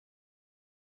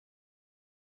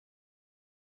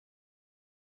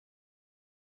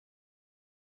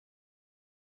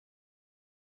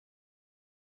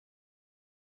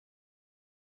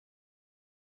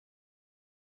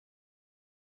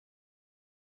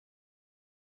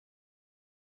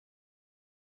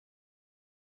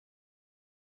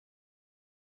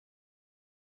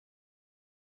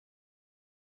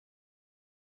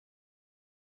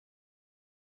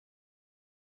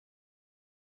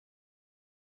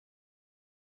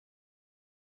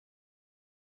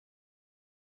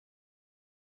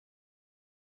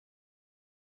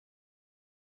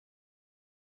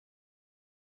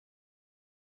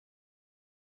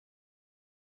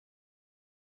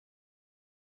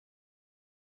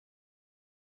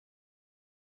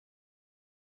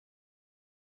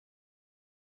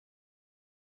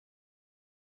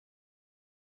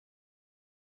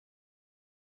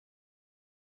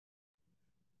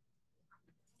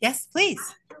Yes, please.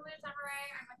 I'm with the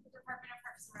Department of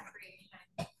Parks and Recreation.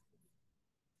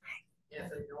 Yes,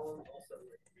 I know also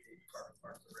with the Department of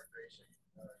Parks and Recreation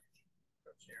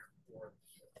co-chair for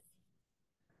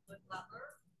With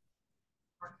Butler,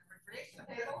 Parks and Recreation.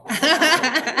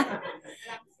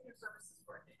 Services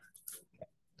coordinator.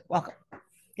 Welcome.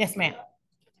 Yes, ma'am.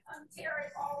 I'm Terry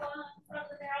Paula from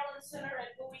the Maryland Center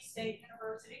at Bowie State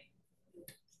University.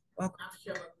 Welcome. I'm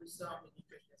Sheila Broussard, the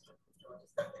nutritionist from Georgia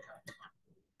State.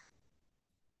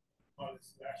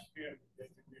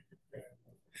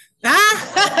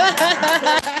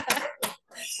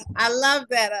 I love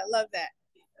that. I love that.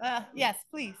 Yes,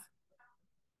 please.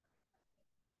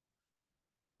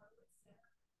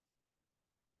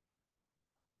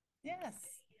 Yes.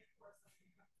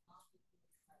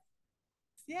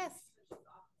 Yes.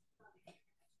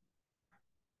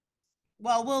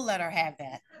 Well, we'll let her have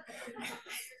that.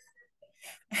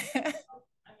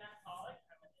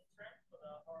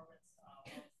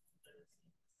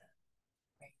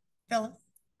 Phyllis.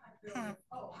 Hi.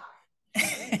 Oh, hi.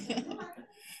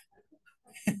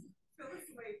 Phyllis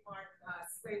Wade Mark,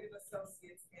 Slade and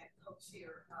Associates, and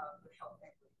co-chair of the Health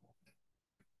Equity.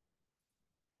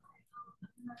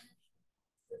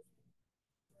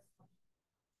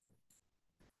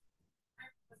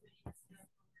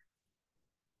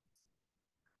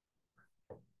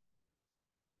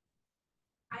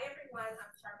 Hi, everyone.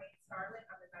 I'm Charmaine Scarlett.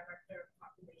 I'm the Director of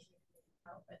Population and Community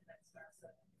Health at Medstar.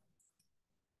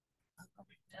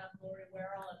 I'm Lori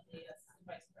Werrell. I'm the Assistant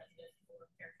Vice President for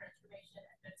Care Transformation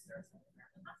at Medstar.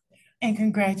 And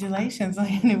congratulations on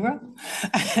your new role.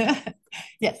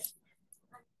 Yes.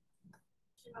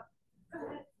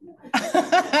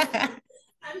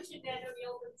 I'm Jeanette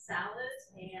O'Neill Gonzalez,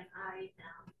 and I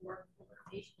work for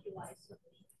HQI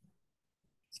Solutions.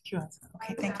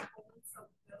 Okay, thank you.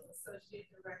 Associate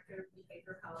Director of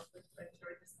Behavioral Health with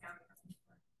Georgia County.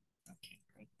 Okay,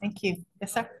 great. Thank you.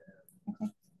 Yes, sir. Okay.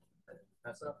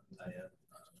 Myself, I am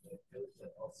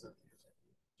also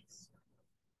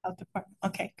Health department.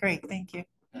 Okay, great. Thank you.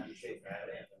 I'm Chase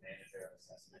Bradley. I'm the manager of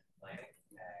assessment planning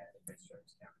at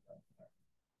Adventist County.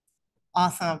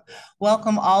 Awesome.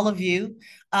 Welcome all of you.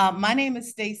 My name is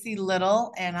Stacy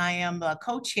Little, and I am the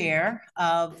co-chair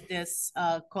of this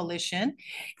coalition.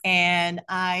 And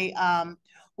I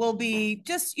will be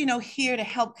just, here to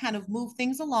help kind of move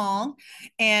things along.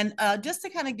 And just to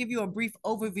kind of give you a brief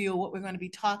overview of what we're going to be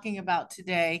talking about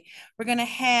today, we're going to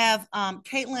have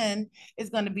Caitlin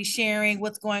is going to be sharing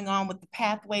what's going on with the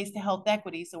Pathways to Health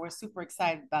Equity. So we're super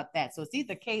excited about that. So it's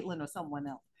either Caitlin or someone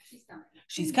else.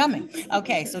 She's coming.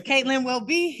 Okay, so Caitlin will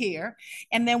be here.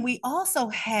 And then we also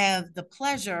have the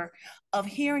pleasure of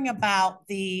hearing about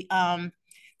the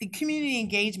community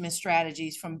engagement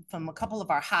strategies from a couple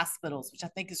of our hospitals, which I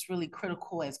think is really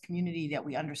critical as community that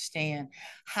we understand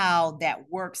how that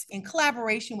works in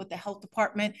collaboration with the health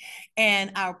department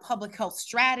and our public health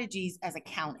strategies as a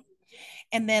county.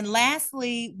 And then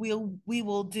lastly, we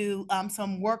will do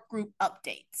some work group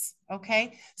updates.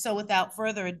 Okay, so without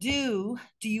further ado,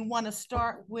 do you want to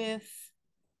start with?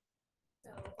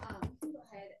 So go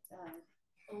ahead.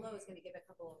 Olo is going to give a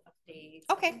couple of updates.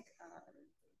 Okay.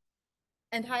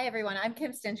 And hi, everyone. I'm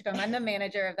Kim Stinchcomb. I'm the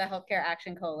manager of the Healthcare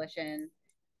Action Coalition.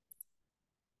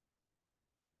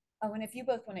 Oh, and if you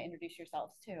both want to introduce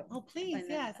yourselves too. Oh, please.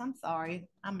 Yes, I'm sorry.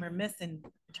 I'm remiss in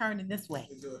turning this way.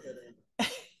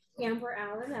 Amber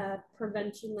Allen, a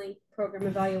Prevention Link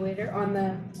Program Evaluator on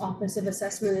the Office of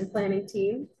Assessment and Planning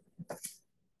team.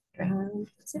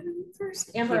 First,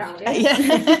 Amber Allen.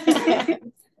 Yeah.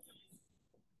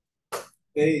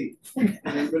 Hey, can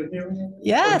everybody hear me?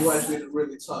 Yes. Or do I need to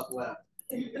really talk loud?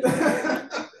 I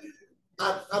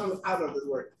don't know if this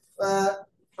works.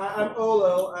 I'm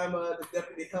Olo. I'm the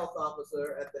Deputy Health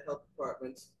Officer at the Health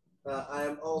Department. I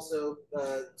am also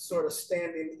sort of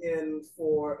standing in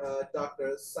for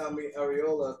Dr. Sami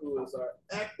Ariola, who is our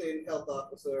acting health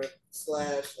officer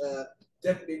 /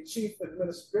 Deputy Chief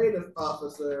Administrative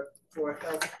Officer for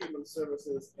Health, Human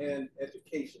Services, and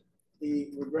Education. He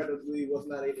regrettably was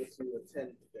not able to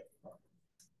attend today.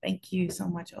 Thank you so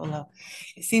much, Olo.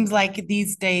 It seems like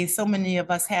these days, so many of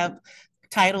us have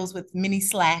titles with many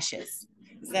slashes.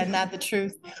 Is that not the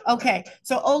truth? Okay,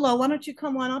 so Olo, why don't you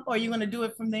come on up, or are you going to do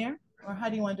it from there? Or how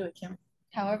do you want to do it, Kim?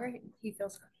 However he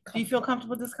feels comfortable. Do you feel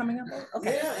comfortable just coming up?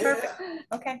 Okay, yeah, perfect.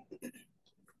 Yeah. Okay.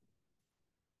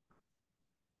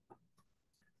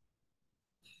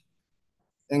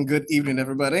 And good evening,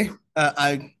 everybody.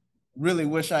 I really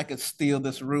wish I could steal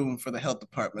this room for the health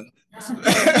department.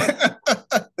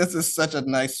 This is such a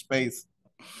nice space.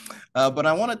 But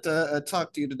I wanted to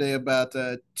talk to you today about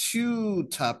two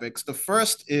topics. The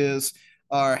first is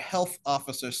our health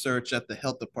officer search at the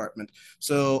health department.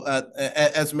 So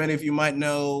as many of you might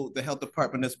know, the health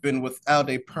department has been without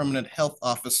a permanent health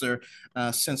officer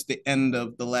since the end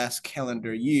of the last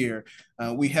calendar year.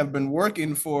 We have been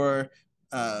working for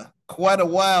quite a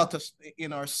while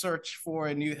in our search for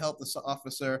a new health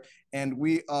officer, and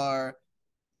we are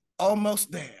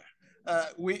almost there.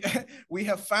 We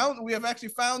have actually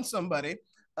found somebody.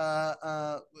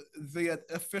 The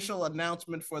official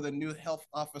announcement for the new health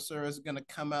officer is going to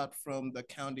come out from the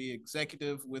county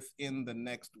executive within the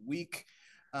next week.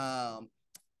 I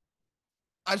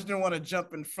just didn't want to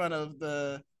jump in front of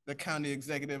the county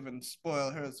executive and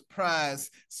spoil her surprise.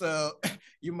 So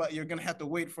you're going to have to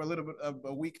wait for a little bit of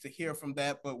a week to hear from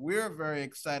that. But we're very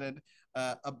excited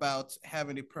about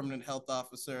having a permanent health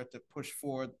officer to push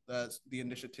forward the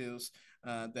initiatives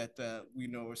that we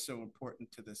know are so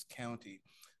important to this county.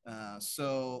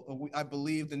 I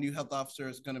believe the new health officer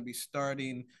is going to be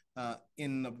starting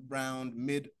in around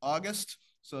mid-August.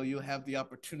 So you'll have the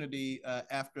opportunity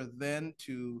after then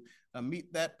to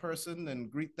meet that person and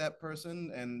greet that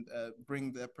person and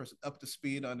bring that person up to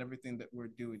speed on everything that we're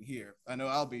doing here. I know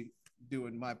I'll be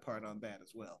doing my part on that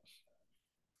as well.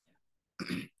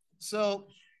 So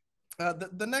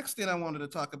the next thing I wanted to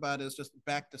talk about is just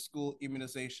back to school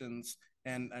immunizations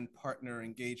and partner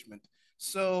engagement.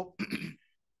 So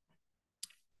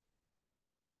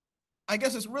I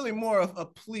guess it's really more of a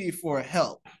plea for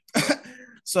help.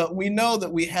 So we know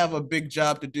that we have a big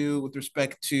job to do with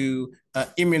respect to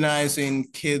immunizing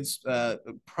kids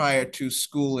prior to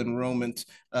school enrollment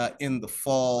in the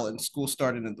fall and school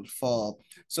starting in the fall.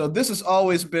 So this has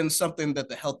always been something that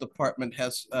the health department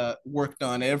has worked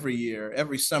on every year.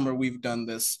 Every summer we've done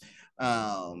this.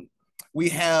 We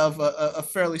have a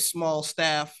fairly small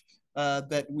staff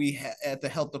that we at the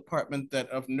health department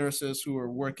of nurses who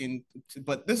are working,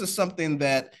 but this is something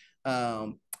that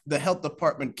the health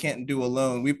department can't do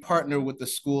alone. We partner with the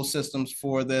school systems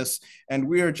for this, and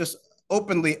we are just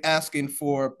openly asking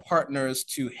for partners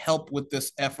to help with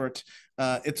this effort.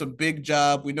 It's a big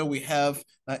job. We know we have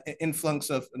an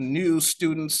influx of new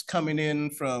students coming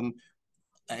in from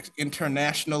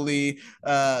internationally.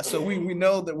 So we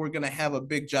know that we're going to have a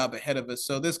big job ahead of us.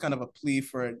 So this kind of a plea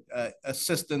for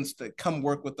assistance to come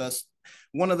work with us.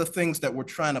 One of the things that we're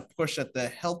trying to push at the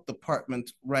health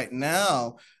department right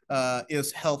now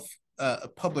is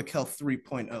public health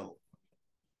 3.0.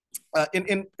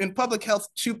 In public health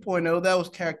 2.0, that was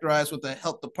characterized with the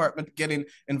health department getting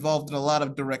involved in a lot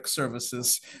of direct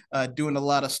services, doing a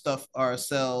lot of stuff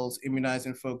ourselves,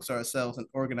 immunizing folks ourselves, and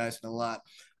organizing a lot.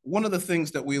 One of the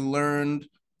things that we learned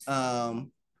over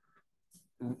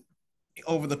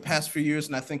the past few years,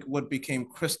 and I think what became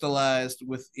crystallized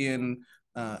within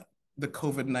the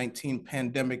COVID-19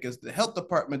 pandemic, is the health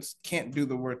departments can't do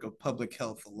the work of public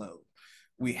health alone.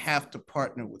 We have to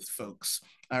partner with folks.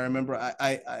 I remember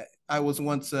I was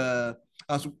once, I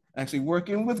was actually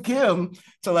working with Kim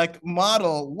to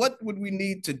model what would we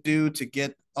need to do to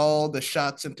get all the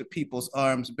shots into people's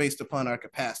arms based upon our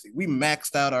capacity. We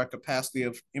maxed out our capacity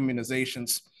of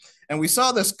immunizations, and we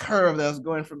saw this curve that was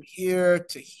going from here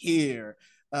to here.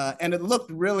 And it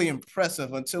looked really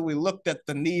impressive until we looked at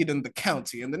the need in the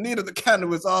county, and the need of the county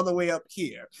was all the way up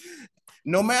here.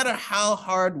 No matter how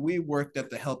hard we worked at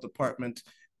the health department,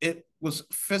 it was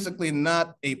physically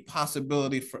not a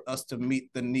possibility for us to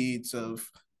meet the needs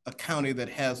of a county that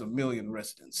has 1 million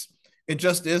residents. It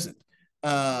just isn't.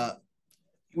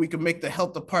 We could make the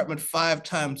health department 5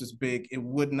 times as big. It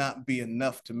would not be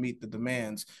enough to meet the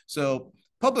demands. So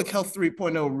Public Health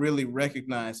 3.0 really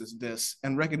recognizes this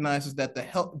and recognizes that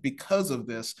because of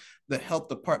this, the health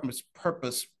department's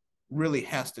purpose really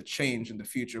has to change in the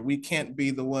future. We can't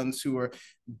be the ones who are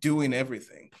doing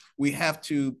everything. We have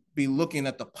to be looking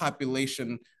at the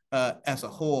population as a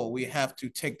whole. We have to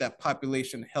take that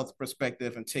population health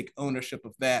perspective and take ownership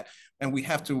of that. And we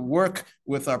have to work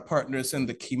with our partners in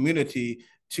the community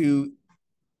to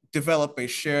develop a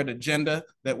shared agenda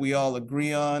that we all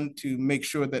agree on, to make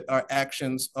sure that our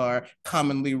actions are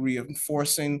commonly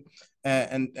reinforcing.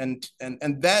 And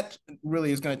that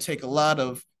really is going to take a lot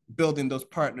of building those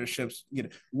partnerships,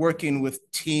 working with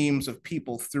teams of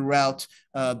people throughout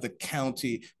the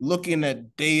county, looking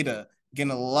at data,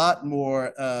 getting a lot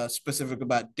more specific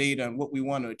about data and what we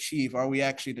want to achieve. Are we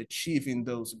actually achieving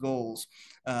those goals?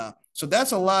 So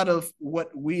that's a lot of what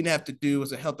we have to do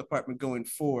as a health department going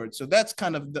forward. So that's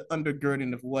kind of the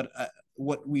undergirding of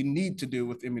what we need to do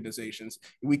with immunizations.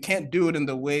 We can't do it in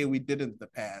the way we did it in the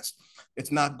past.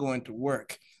 It's not going to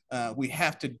work. We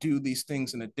have to do these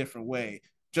things in a different way.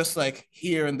 just like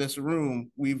here in this room,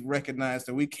 we've recognized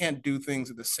that we can't do things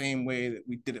in the same way that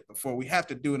we did it before. We have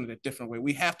to do it in a different way.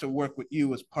 We have to work with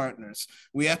you as partners.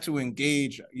 We have to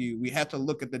engage you. We have to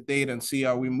look at the data and see,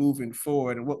 are we moving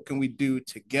forward and what can we do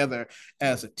together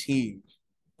as a team?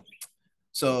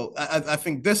 So I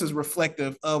think this is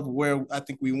reflective of where I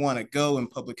think we want to go in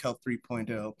Public Health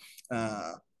 3.0.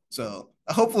 So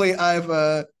hopefully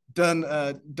I've done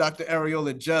Dr.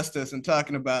 Ariola justice in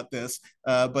talking about this,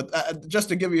 but just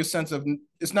to give you a sense of,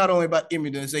 it's not only about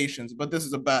immunizations, but this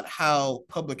is about how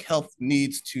public health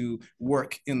needs to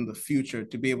work in the future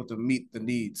to be able to meet the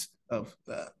needs of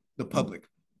the public.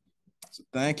 So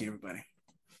thank you, everybody.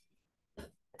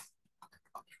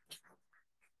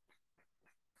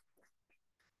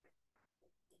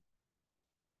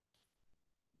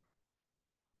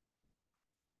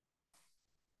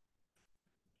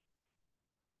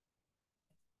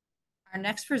 Our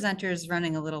next presenter is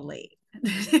running a little late.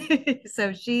 So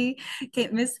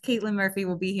Miss Caitlin Murphy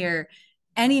will be here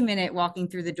any minute walking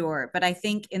through the door. But I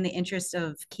think in the interest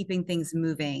of keeping things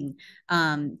moving,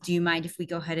 do you mind if we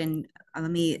go ahead and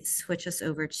let me switch us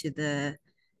over to the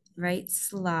right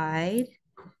slide.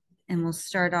 And we'll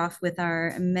start off with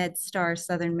our Medstar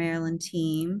Southern Maryland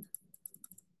team.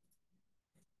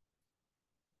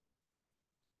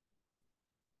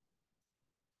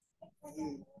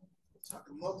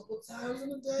 Talking multiple times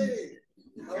in a day.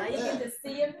 Now you get to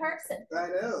see in person. I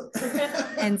know.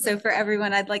 And so for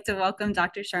everyone, I'd like to welcome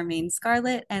Dr. Charmaine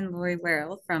Scarlett and Lori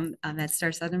Werrell from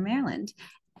Medstar Southern Maryland.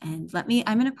 And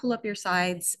I'm going to pull up your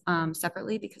slides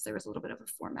separately because there was a little bit of a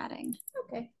formatting.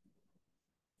 Okay.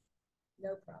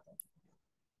 No problem.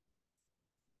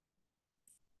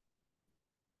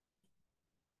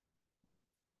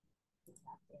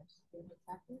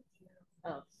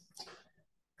 Oh.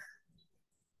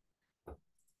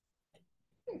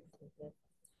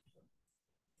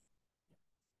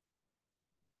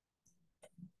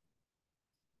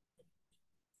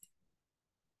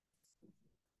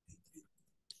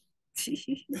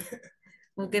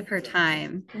 We'll give her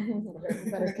time.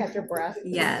 Better catch your breath.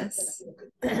 Yes.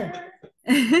 Here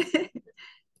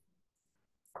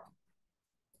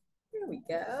we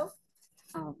go.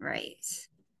 All right.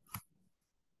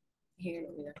 Here,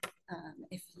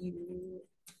 if you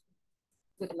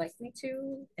would like me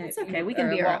to. It's okay. We can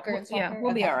be all right. Yeah,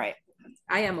 we'll be all right.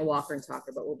 I am a walker and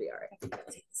talker, but we'll be all right.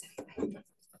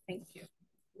 Thank you.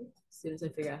 As soon as I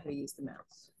figure out how to use the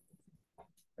mouse.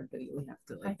 Or do you have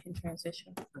to? I can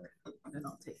transition. Okay. And then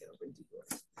I'll take it over and do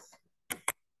yours.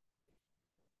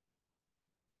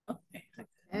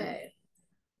 Okay.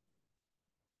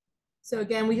 So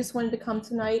again, we just wanted to come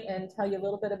tonight and tell you a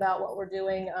little bit about what we're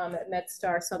doing at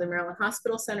Medstar Southern Maryland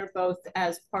Hospital Center, both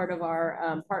as part of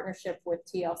our partnership with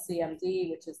TLCMD,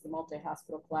 which is the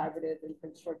Multi-Hospital Collaborative in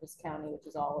Prince George's County, which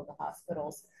is all of the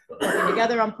hospitals working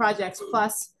together on projects,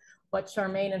 plus what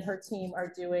Charmaine and her team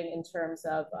are doing in terms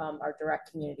of our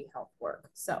direct community health work.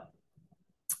 So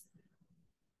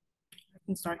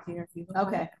can start here if you would.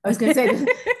 Okay, I was going to say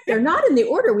they're not in the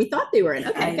order we thought they were in.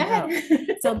 Okay, go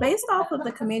ahead. So based off of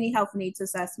the community health needs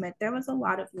assessment, there was a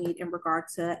lot of need in regard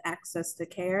to access to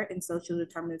care and social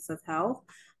determinants of health.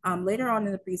 Later on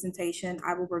in the presentation,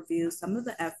 I will review some of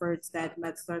the efforts that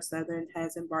Medstar Southern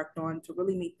has embarked on to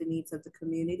really meet the needs of the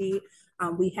community.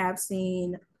 We have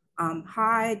seen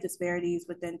high disparities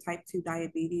within type 2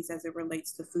 diabetes as it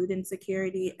relates to food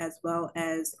insecurity, as well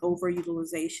as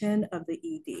overutilization of the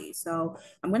ED. So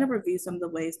I'm going to review some of the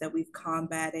ways that we've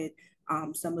combated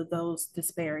some of those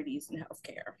disparities in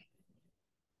healthcare.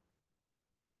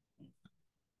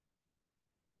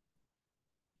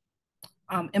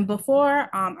 And before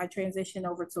I transition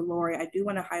over to Lori, I do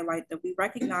want to highlight that we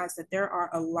recognize that there are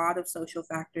a lot of social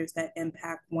factors that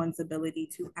impact one's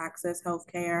ability to access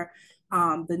healthcare.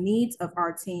 The needs of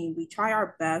our team, we try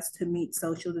our best to meet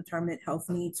social determinant health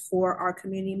needs for our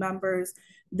community members.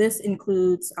 This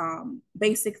includes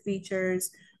basic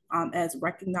features as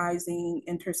recognizing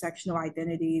intersectional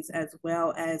identities, as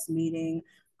well as meeting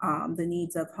the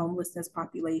needs of homelessness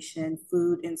population,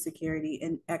 food insecurity,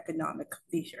 and economic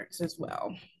features as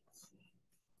well.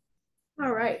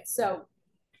 All right, so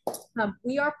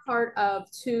we are part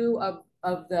of two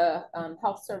of the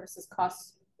Health Services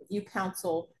Cost Review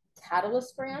Council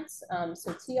Catalyst grants.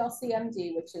 So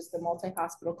TLCMD, which is the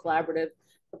Multi-Hospital Collaborative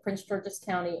for Prince George's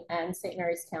County and St.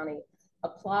 Mary's County,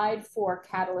 applied for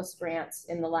Catalyst grants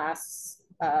in the last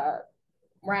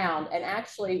round, and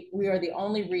actually we are the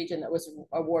only region that was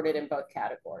awarded in both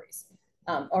categories,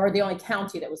 or the only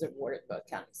county that was awarded both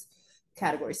counties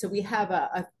categories. So we have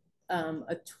a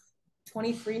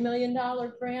 $23 million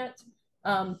grant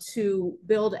to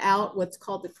build out what's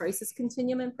called the crisis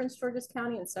continuum in Prince George's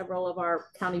County, and several of our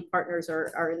county partners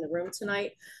are in the room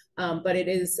tonight. But it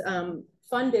is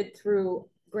funded through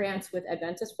grants with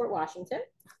Adventist Fort Washington,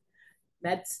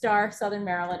 Medstar Southern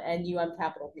Maryland, and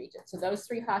Capital Region. So those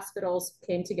three hospitals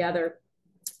came together,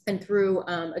 and through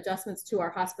adjustments to our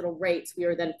hospital rates, we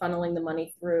are then funneling the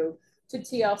money through to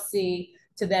TLC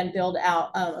to then build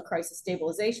out a crisis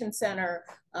stabilization center,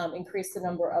 increase the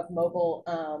number of mobile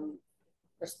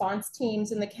response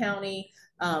teams in the county,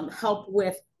 help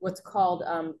with what's called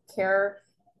care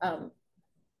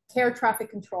traffic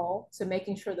control. So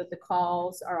making sure that the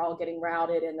calls are all getting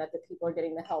routed and that the people are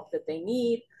getting the help that they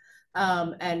need,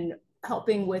 and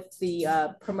helping with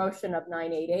the promotion of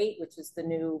 988, which is the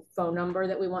new phone number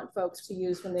that we want folks to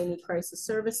use when they need crisis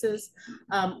services.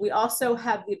 We also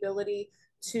have the ability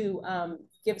to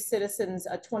give citizens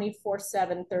a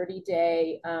 24/7,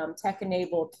 30-day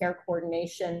tech-enabled care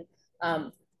coordination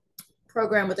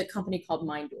program with a company called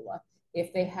Mindula,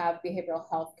 if they have behavioral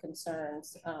health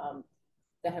concerns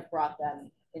that have brought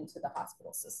them into the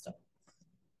hospital system.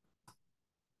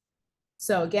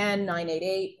 So again,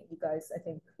 988, you guys, I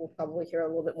think we'll probably hear a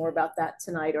little bit more about that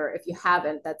tonight, or if you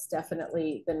haven't, that's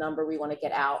definitely the number we want to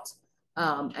get out,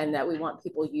 and that we want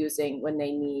people using when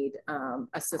they need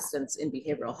assistance in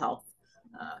behavioral health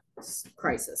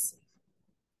crisis.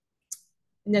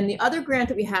 And then the other grant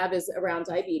that we have is around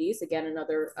diabetes. Again,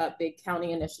 another big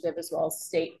county initiative, as well as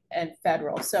state and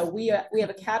federal. So we have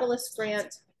a Catalyst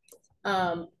grant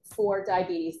for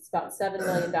diabetes. It's about $7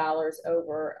 million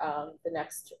over the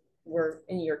next, we're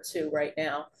in year 2 right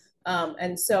now.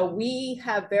 And so we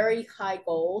have very high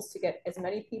goals to get as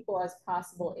many people as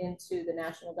possible into the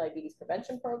National Diabetes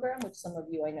Prevention Program, which some of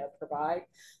you I know provide,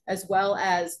 as well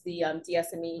as the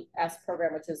DSMES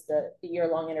program, which is the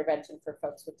year-long intervention for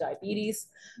folks with diabetes.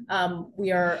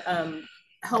 We are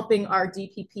helping our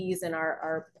DPPs and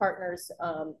our partners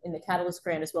in the Catalyst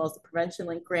grant, as well as the Prevention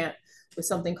Link grant, with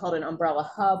something called an umbrella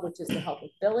hub, which is to help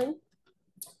with billing.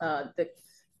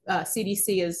 The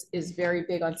CDC is very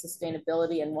big on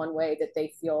sustainability, and one way that they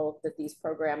feel that these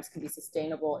programs can be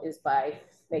sustainable is by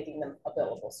making them a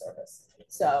billable service.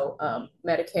 So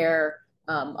Medicare,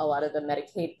 a lot of the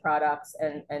Medicaid products,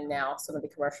 and now some of the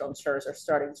commercial insurers are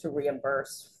starting to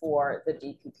reimburse for the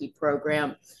DPP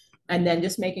program. And then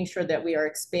just making sure that we are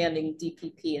expanding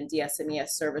DPP and DSMES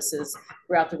services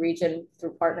throughout the region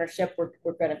through partnership.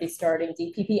 We're going to be starting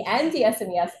DPP and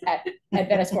DSMES at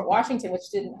Adventist Fort Washington, which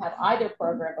didn't have either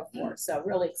program before. So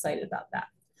really excited about that.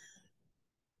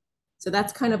 So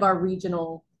that's kind of our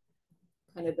regional,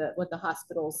 kind of what the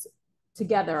hospitals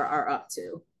together are up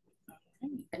to.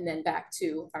 And then back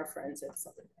to our friends at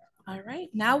Southern. All right,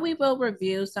 now we will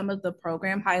review some of the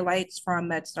program highlights from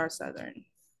Medstar Southern.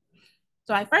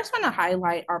 So I first want to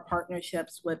highlight our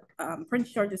partnerships with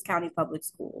Prince George's County Public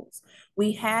Schools.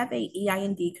 We have a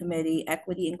EIND committee,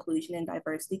 Equity, Inclusion, and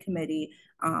Diversity Committee,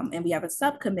 and we have a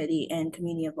subcommittee in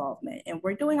community involvement. And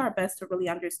we're doing our best to really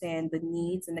understand the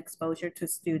needs and exposure to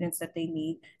students that they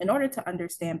need in order to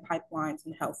understand pipelines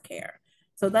in healthcare.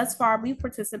 So thus far, we've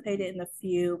participated in a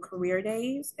few career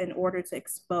days in order to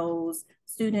expose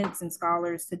students and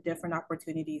scholars to different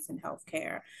opportunities in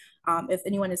healthcare. If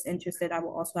anyone is interested, I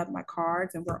will also have my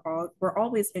cards, and we're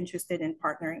always interested in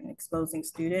partnering and exposing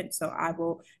students. So I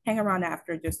will hang around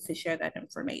after just to share that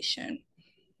information.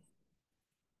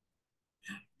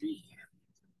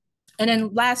 And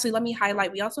then lastly, let me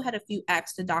highlight, we also had a few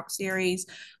Ask the Doc series.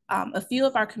 A few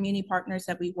of our community partners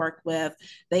that we work with,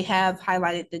 they have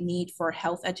highlighted the need for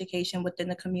health education within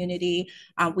the community.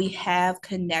 We have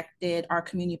connected our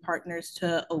community partners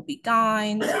to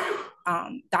OB-GYNs,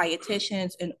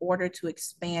 dietitians, in order to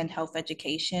expand health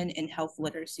education and health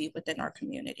literacy within our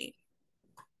community.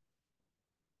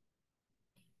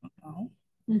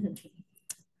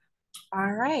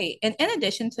 All right. And in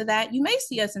addition to that, you may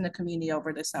see us in the community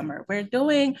over the summer. We're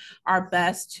doing our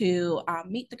best to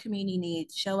meet the community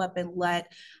needs, show up and let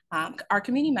our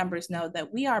community members know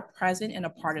that we are present and a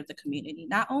part of the community,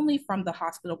 not only from the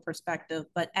hospital perspective,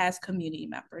 but as community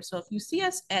members. So if you see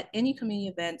us at any community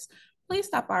events, please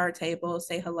stop by our table,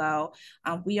 say hello.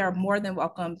 We are more than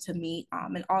welcome to meet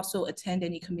and also attend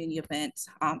any community events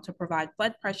to provide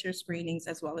blood pressure screenings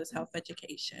as well as health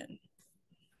education.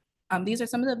 These are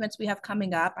some of the events we have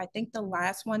coming up. I think the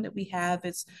last one that we have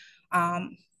is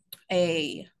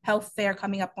a health fair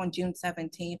coming up on June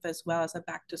 17th, as well as a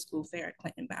back to school fair at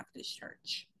Clinton Baptist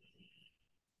Church.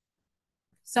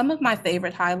 Some of my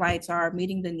favorite highlights are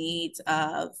meeting the needs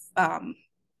of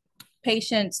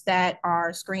patients that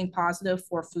are screened positive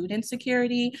for food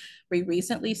insecurity. We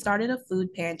recently started a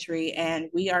food pantry, and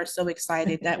we are so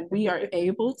excited that we are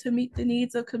able to meet the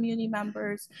needs of community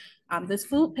members. This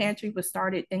food pantry was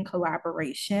started in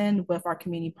collaboration with our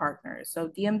community partners. So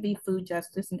DMV Food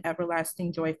Justice and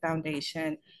Everlasting Joy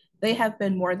Foundation, they have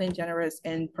been more than generous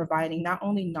in providing not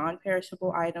only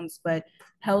non-perishable items, but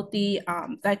healthy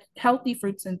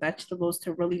fruits and vegetables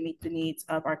to really meet the needs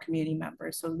of our community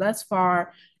members. So thus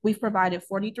far, we've provided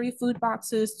 43 food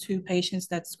boxes to patients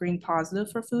that screen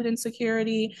positive for food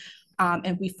insecurity.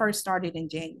 And we first started in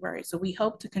January. So we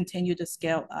hope to continue to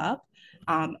scale up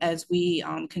as we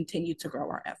continue to grow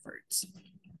our efforts.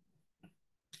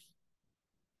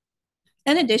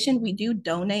 In addition, we do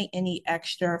donate any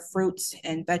extra fruits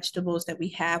and vegetables that we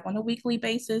have on a weekly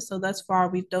basis. So thus far,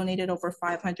 we've donated over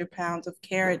 500 pounds of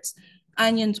carrots,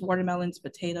 onions, watermelons,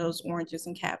 potatoes, oranges,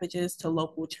 and cabbages to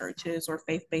local churches or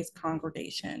faith-based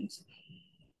congregations.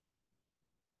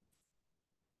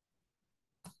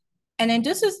 And then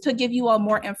this is to give you all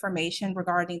more information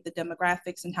regarding the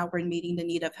demographics and how we're meeting the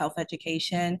need of health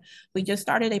education. We just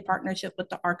started a partnership with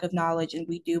the Arc of Knowledge, and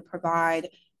we do provide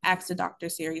Ask the Doctor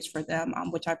series for them,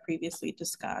 which I previously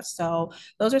discussed. So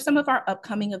those are some of our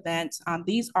upcoming events.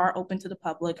 These are open to the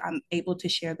public. I'm able to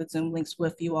share the Zoom links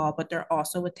with you all, but they're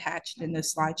also attached in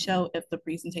this slideshow if the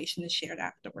presentation is shared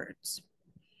afterwards.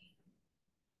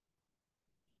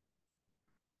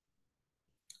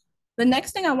 The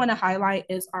next thing I want to highlight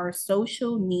is our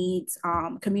social needs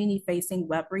community-facing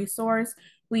web resource.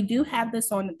 We do have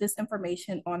this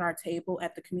information on our table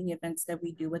at the community events that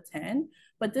we do attend,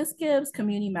 but this gives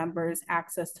community members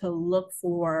access to look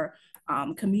for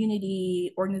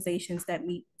community organizations that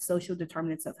meet social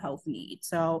determinants of health needs.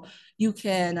 So you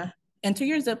can enter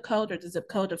your zip code or the zip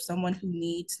code of someone who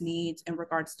needs in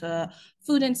regards to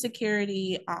food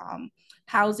insecurity,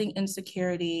 housing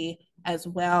insecurity, as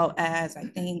well as, I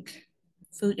think,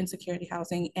 food insecurity,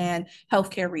 housing, and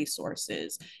healthcare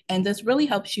resources. And this really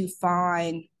helps you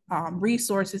find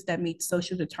resources that meet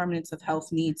social determinants of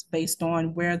health needs based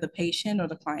on where the patient or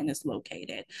the client is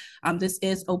located. This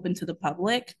is open to the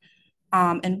public.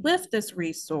 And with this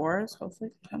resource,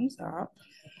 hopefully it comes up,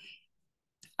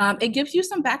 it gives you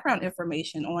some background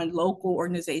information on local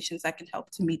organizations that can help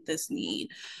to meet this need.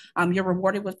 You're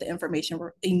rewarded with the information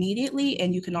immediately,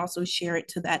 and you can also share it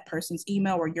to that person's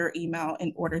email or your email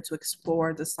in order to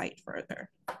explore the site further.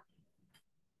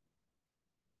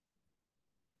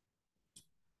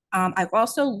 I've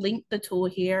also linked the tool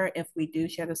here if we do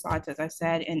share the slides, as I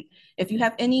said. And if you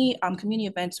have any community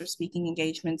events or speaking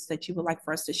engagements that you would like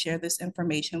for us to share this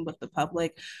information with the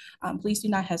public, please do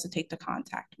not hesitate to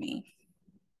contact me.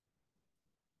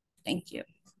 Thank you.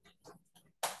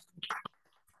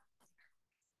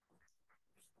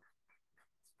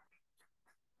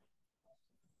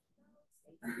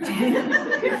 Is your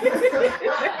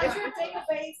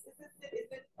database, is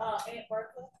it Aunt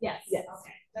Bertha? Yes. Yes.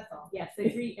 Okay, that's all. Yes,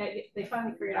 they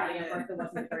finally figured out Aunt Bertha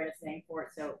wasn't the greatest name for it,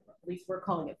 so at least we're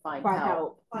calling it Find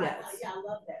Help. Fine. Yes. Yeah, I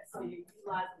love that. So you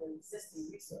utilize the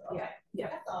existing resource. Okay. Yeah.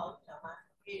 That's all.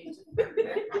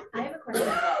 I have a question as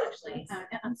well, actually.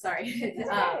 I'm sorry.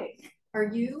 Are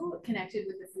you connected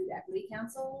with the Food Equity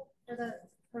Council for the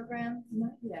program?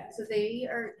 Not yet. So they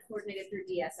are coordinated through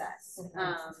DSS.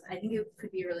 I think it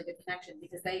could be a really good connection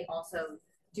because they also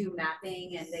do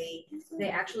mapping, and they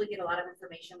actually get a lot of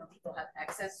information when people have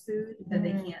excess food that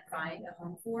they can't find a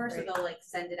home for. So they'll like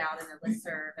send it out in a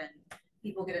listserv, and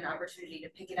people get an opportunity to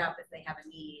pick it up if they have a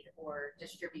need, or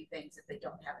distribute things if they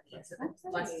don't have a need. So that's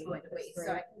less is going to waste.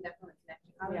 So I can definitely connect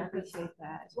you. I would appreciate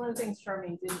that. It's one of the things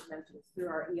Charmaine didn't mention is through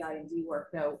our EI&D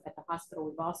work, though, at the hospital,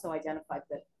 we've also identified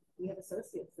that we have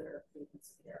associates that are food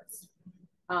insecure.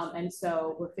 And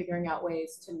so we're figuring out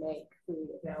ways to make food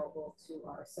available to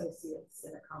our associates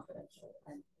in a confidential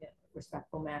and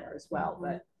respectful manner as well.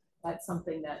 But that's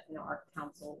something that, you know, our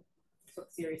council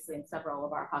took seriously, and several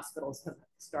of our hospitals have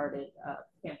started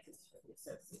pantries for the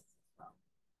associates as well.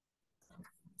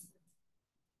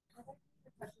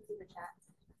 Questions in the chat?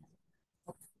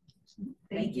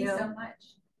 Thank you so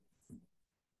much.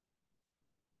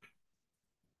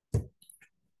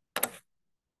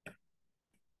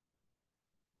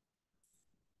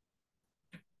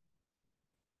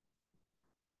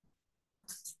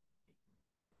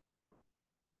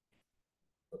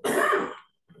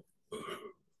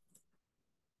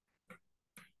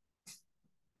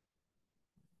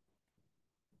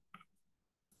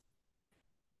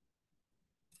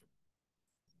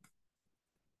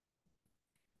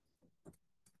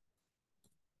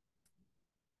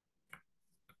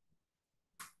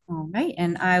 All right,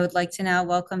 and I would like to now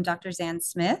welcome Dr. Zan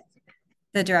Smith.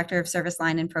 the Director of Service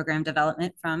Line and Program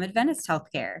Development from Adventist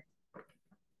Healthcare.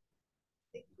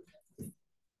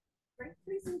 Great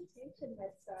presentation,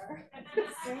 Medstar.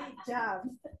 Great job.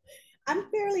 I'm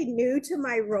fairly new to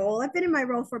my role. I've been in my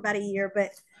role for about a year,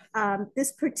 but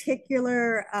this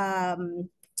particular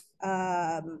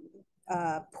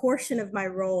portion of my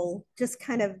role just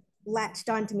kind of latched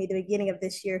onto me the beginning of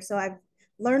this year. So I've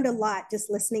learned a lot just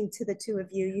listening to the two of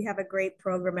you. You have a great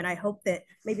program, and I hope that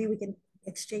maybe we can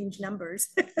exchange numbers.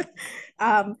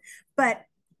 But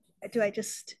do I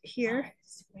just hear?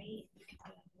 Right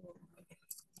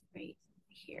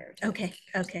here. Okay.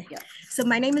 Yeah. So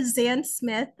my name is Zan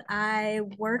Smith. I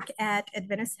work at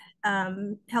Adventist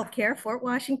Healthcare, Fort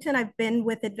Washington. I've been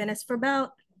with Adventist for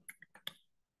about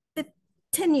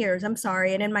 10 years, I'm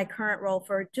sorry, and in my current role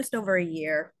for just over a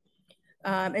year.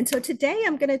 And so today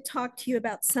I'm going to talk to you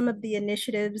about some of the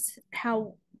initiatives,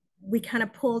 how we kind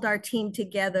of pulled our team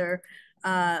together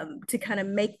to kind of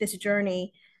make this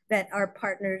journey that our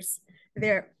partners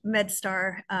there,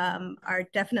 Medstar, are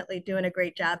definitely doing a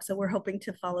great job. So we're hoping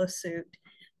to follow suit.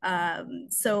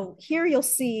 So here you'll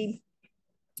see,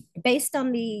 based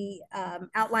on the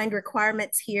outlined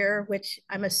requirements here, which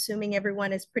I'm assuming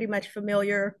everyone is pretty much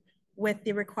familiar with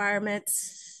the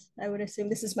requirements. I would assume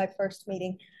this is my first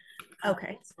meeting.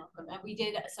 Okay. Welcome. And we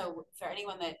did, so for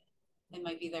anyone that it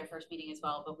might be their first meeting as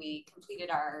well, but we completed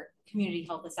our community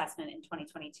health assessment in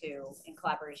 2022 in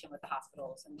collaboration with the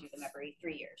hospitals and do them every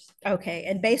 3 years. Okay,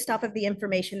 and based off of the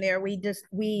information there, we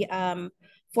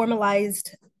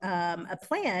formalized a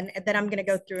plan that I'm going to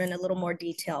go through in a little more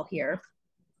detail here.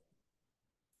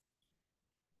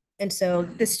 And so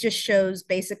this just shows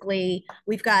basically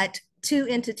we've got 2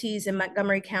 entities in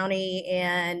Montgomery County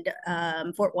and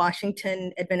Fort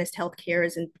Washington. Adventist Healthcare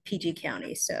is in PG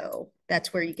County. So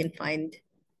that's where you can find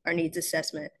our needs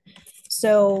assessment.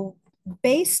 So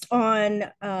based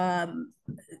on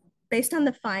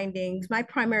the findings, my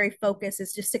primary focus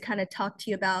is just to kind of talk to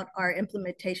you about our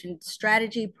implementation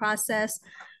strategy process.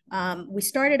 We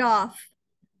started off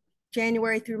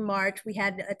January through March. We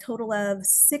had a total of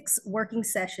 6 working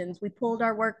sessions. We pulled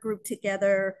our work group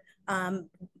together.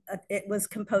 It was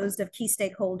composed of key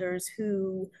stakeholders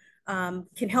who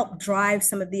can help drive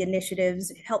some of the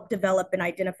initiatives, help develop and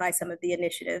identify some of the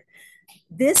initiative.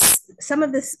 Some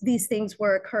of these things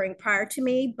were occurring prior to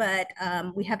me, but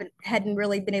we hadn't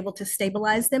really been able to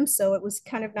stabilize them. So it was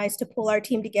kind of nice to pull our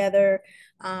team together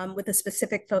with a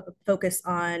specific focus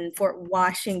on Fort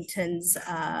Washington's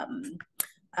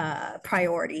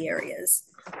priority areas.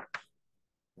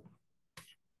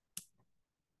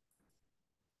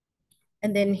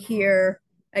 And then here,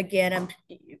 again,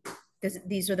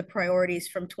 these are the priorities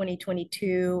from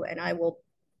 2022, and I will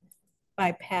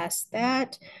bypass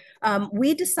that.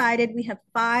 We decided we have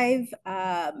 5,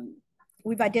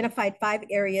 we've identified 5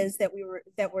 areas that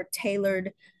were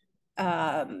tailored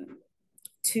to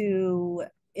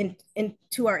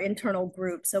our internal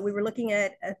group. So we were looking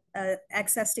at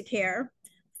access to care,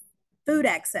 food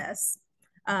access,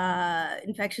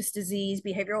 infectious disease,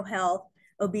 behavioral health,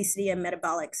 obesity, and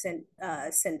metabolic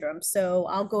syndrome. So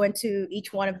I'll go into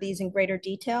each one of these in greater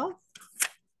detail.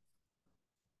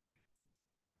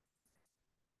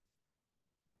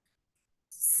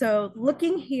 So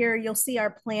looking here, you'll see our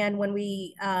plan when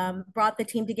we brought the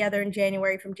team together in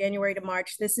January, from January to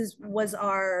March. This was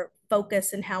our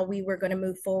focus and how we were going to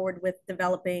move forward with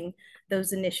developing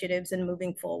those initiatives and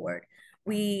moving forward.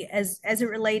 We, as it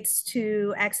relates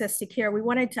to access to care, we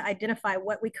wanted to identify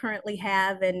what we currently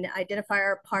have and identify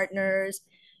our partners,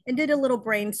 and did a little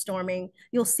brainstorming.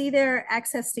 You'll see there,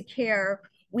 access to care.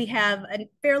 We have a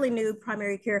fairly new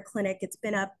primary care clinic. It's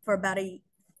been up for about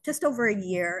just over a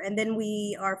year. And then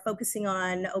we are focusing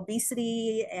on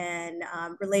obesity and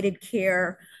related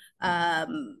care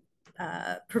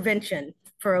prevention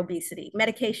for obesity,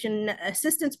 medication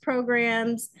assistance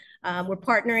programs. We're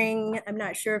partnering, I'm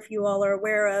not sure if you all are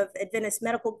aware of Adventist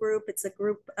Medical Group. It's a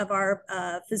group of our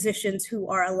physicians who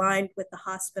are aligned with the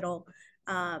hospital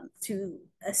to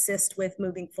assist with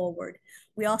moving forward.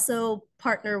 We also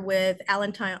partner with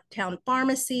Allentown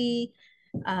Pharmacy,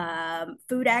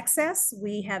 food access.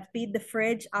 We have Feed the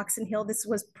Fridge, Oxon Hill. This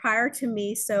was prior to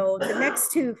me. So the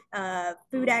next 2,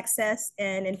 food access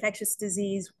and infectious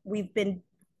disease, we've been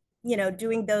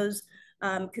doing those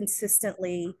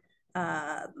consistently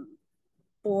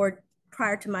for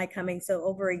prior to my coming, so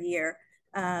over a year.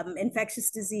 Infectious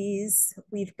disease,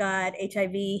 we've got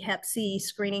HIV, Hep C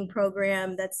screening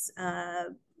program. That's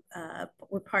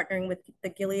we're partnering with the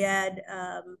Gilead.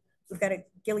 We've got a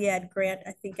Gilead grant.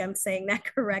 I think I'm saying that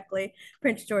correctly.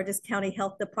 Prince George's County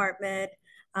Health Department,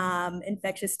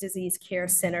 Infectious Disease Care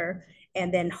Center,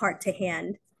 and then Heart to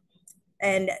Hand.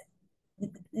 And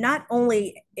not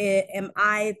only am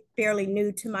I fairly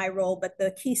new to my role, but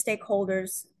the key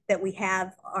stakeholders that we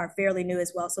have are fairly new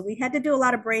as well. So we had to do a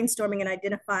lot of brainstorming and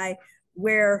identify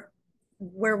where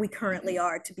we currently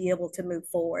are to be able to move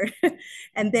forward.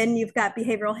 And then you've got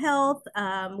behavioral health.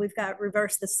 We've got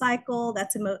reverse the cycle.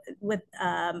 That's with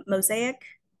Mosaic,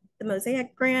 the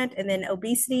Mosaic grant, and then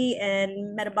obesity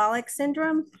and metabolic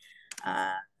syndrome.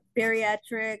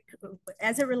 Bariatric,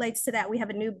 as it relates to that, we have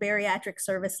a new bariatric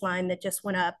service line that just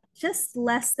went up just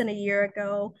less than a year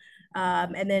ago.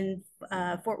 And then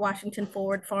Fort Washington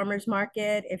Forward Farmers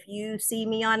Market. If you see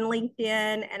me on LinkedIn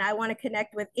and I want to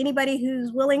connect with anybody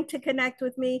who's willing to connect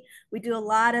with me, we do a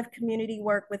lot of community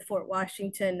work with Fort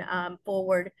Washington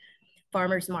Forward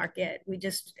Farmers Market. We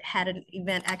just had an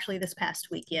event actually this past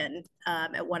weekend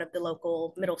at one of the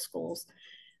local middle schools.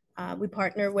 We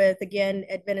partner with, again,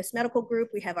 Adventist Medical Group.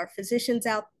 We have our physicians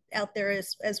out there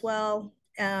as well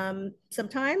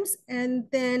sometimes. And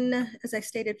then, as I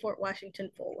stated, Fort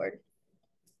Washington Forward.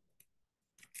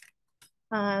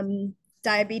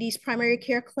 Diabetes primary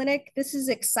care clinic. This is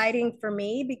exciting for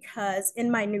me because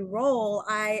in my new role,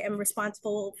 I am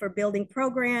responsible for building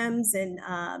programs, and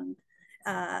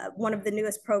one of the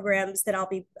newest programs that I'll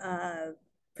be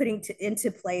putting into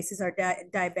place is our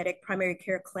diabetic primary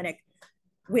care clinic,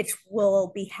 which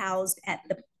will be housed at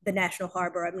the National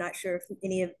Harbor. I'm not sure if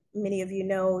many of you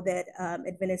know that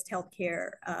Adventist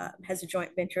Healthcare has a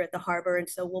joint venture at the harbor, and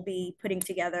so we'll be putting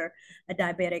together a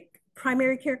diabetic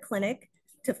primary care clinic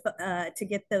to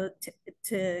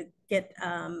get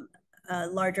a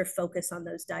larger focus on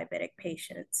those diabetic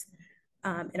patients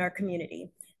in our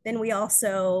community. Then we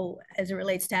also, as it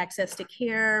relates to access to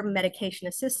care, medication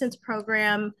assistance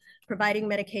program, providing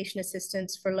medication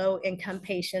assistance for low-income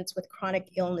patients with chronic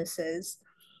illnesses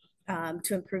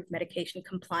to improve medication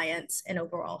compliance and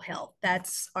overall health.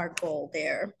 That's our goal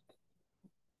there.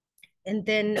 And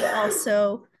then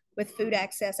also with food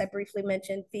access, I briefly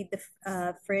mentioned Feed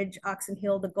the Fridge, Oxon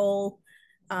Hill. The goal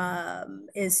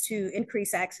is to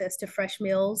increase access to fresh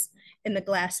meals in the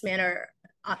Glass Manor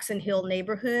Oxon Hill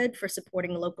neighborhood for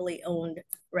supporting locally owned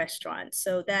restaurants.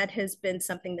 So that has been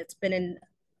something that's been in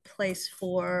place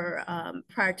for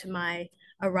prior to my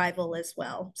arrival as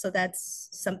well. So that's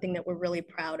something that we're really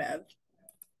proud of.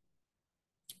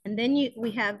 And then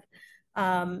we have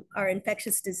our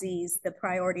infectious disease, the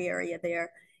priority area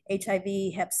there,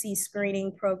 HIV, Hep C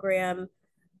screening program.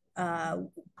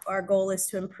 Our goal is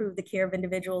to improve the care of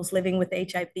individuals living with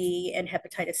HIV and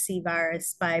hepatitis C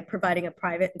virus by providing a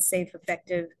private and safe,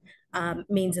 effective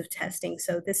means of testing.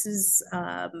 So this is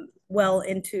well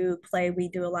into play. We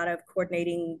do a lot of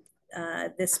coordinating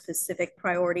this specific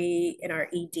priority in our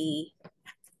ED.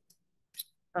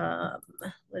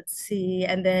 Let's see,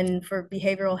 and then for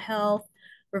behavioral health,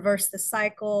 reverse the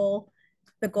cycle.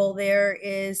 The goal there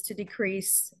is to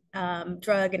decrease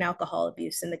drug and alcohol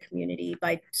abuse in the community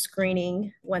by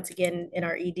screening, once again, in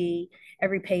our ED,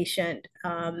 every patient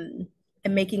and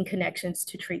making connections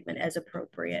to treatment as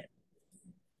appropriate.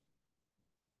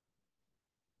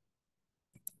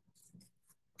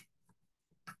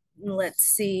 Let's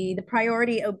see, the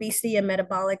priority obesity and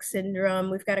metabolic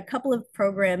syndrome. We've got a couple of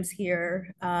programs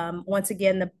here. Once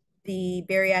again, the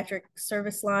bariatric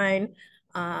service line.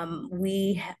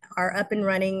 We are up and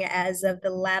running as of the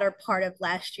latter part of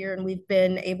last year, and we've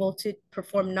been able to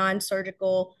perform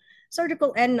non-surgical,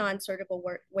 surgical and non-surgical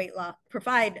weight loss,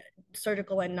 provide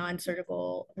surgical and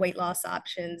non-surgical weight loss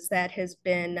options. That has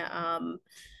been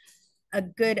a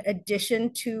good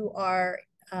addition to our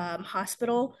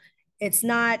hospital. It's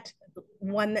not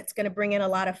one that's going to bring in a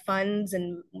lot of funds,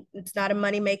 and it's not a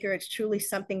moneymaker. It's truly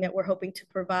something that we're hoping to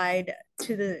provide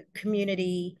to the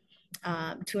community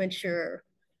to ensure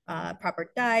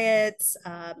proper diets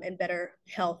and better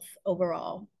health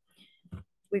overall.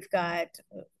 We've got,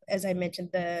 as I mentioned,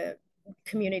 the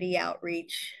community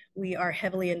outreach. We are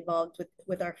heavily involved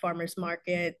with our farmers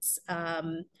markets.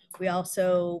 We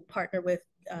also partner with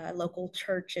local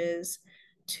churches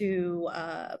to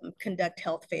conduct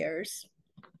health fairs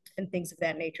and things of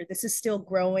that nature. This is still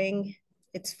growing.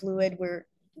 It's fluid. We're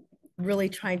really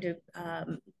trying to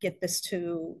get this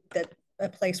to a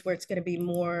place where it's going to be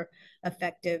more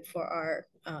effective for our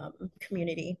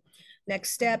community.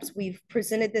 Next steps, we've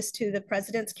presented this to the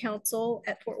President's Council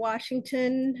at Fort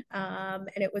Washington, and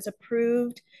it was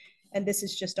approved. And this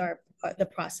is just the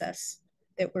process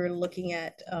that we're looking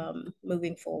at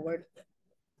moving forward.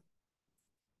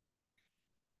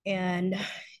 And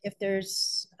if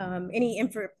there's any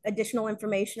additional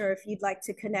information, or if you'd like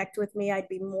to connect with me, I'd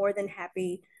be more than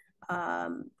happy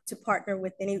to partner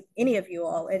with any of you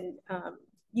all. And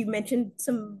you mentioned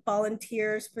some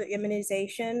volunteers for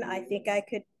immunization. I think I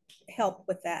could help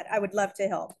with that. I would love to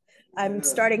help. I'm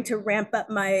starting to ramp up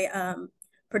my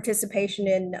participation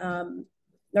in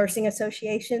nursing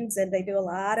associations, and they do a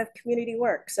lot of community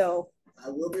work. So I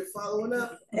will be following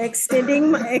up.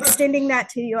 Extending that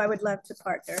to you. I would love to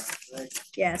partner. Right.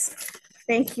 Yes.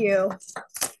 Thank you.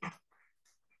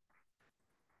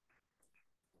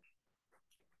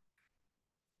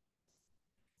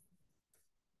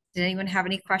 Did anyone have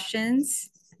any questions?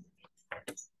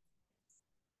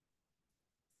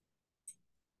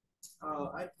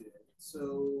 I did.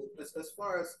 So as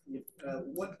far as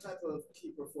what type of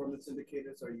key performance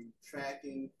indicators are you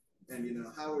tracking, and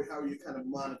how are you kind of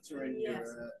monitoring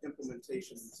your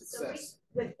implementation and success?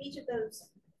 So with each of those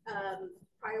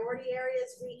priority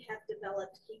areas, we have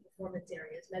developed key performance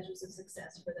areas, measures of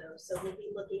success for those. So we'll be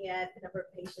looking at the number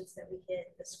of patients that we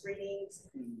hit, the screenings.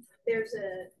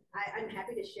 I'm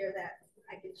happy to share that.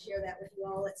 I can share that with you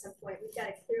all at some point. We've got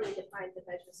to clearly define the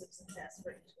measures of success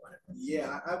for each one of them.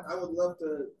 Yeah, I would love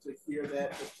to hear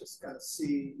that, to just kind of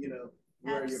see,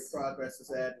 where your progress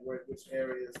is at, which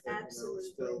areas that, are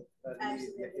still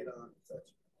needed to get on and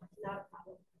such. Not a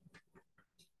problem.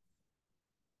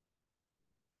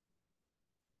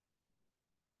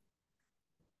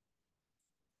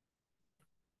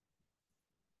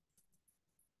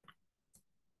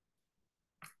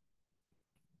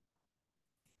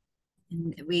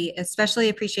 And we especially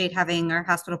appreciate having our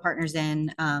hospital partners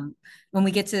in when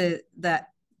we get to the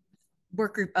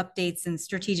work group updates and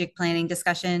strategic planning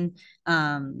discussion.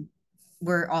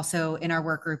 We're also in our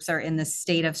work groups are in the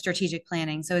state of strategic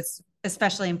planning. So it's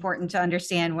especially important to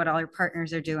understand what all our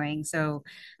partners are doing. So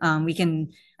we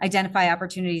can identify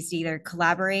opportunities to either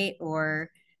collaborate or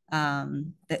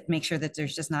that make sure that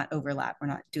there's just not overlap. We're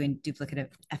not doing duplicative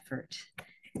effort.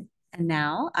 And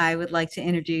now I would like to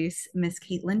introduce Ms.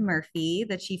 Caitlin Murphy,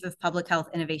 the Chief of Public Health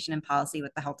Innovation and Policy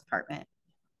with the Health Department.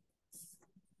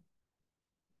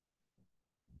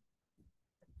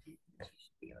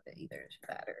 Either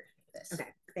that or this. Okay,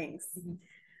 thanks.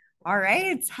 All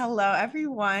right. Hello,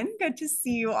 everyone. Good to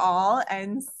see you all.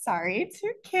 And sorry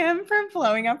to Kim for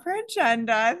blowing up her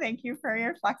agenda. Thank you for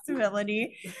your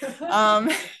flexibility. If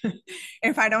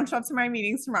I don't show up to my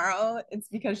meetings tomorrow, it's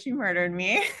because she murdered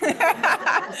me.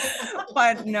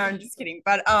 But no, I'm just kidding.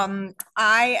 But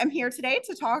I am here today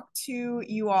to talk to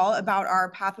you all about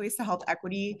our Pathways to Health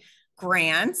Equity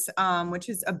grant, which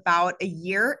is about a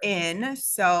year in.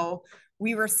 So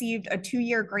we received a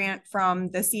 2-year grant from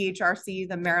the CHRC,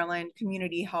 the Maryland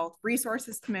Community Health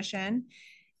Resources Commission.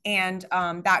 And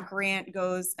that grant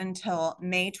goes until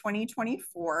May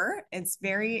 2024. It's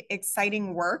very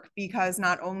exciting work because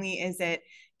not only is it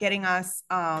getting us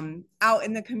out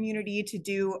in the community to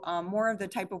do more of the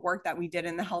type of work that we did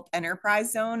in the health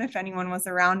enterprise zone. If anyone was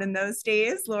around in those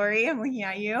days, Lori, I'm looking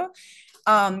at you.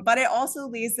 But it also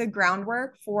lays the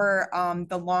groundwork for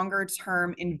the longer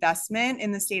term investment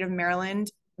in the state of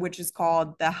Maryland, which is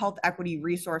called the Health Equity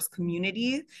Resource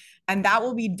Community. And that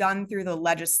will be done through the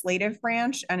legislative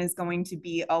branch and is going to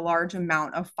be a large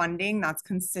amount of funding that's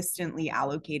consistently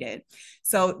allocated.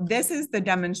 So this is the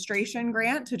demonstration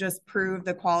grant to just prove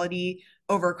the quality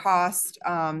over cost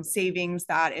savings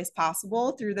that is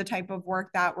possible through the type of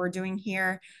work that we're doing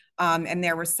here. And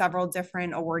there were several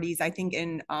different awardees. I think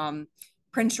in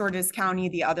Prince George's County,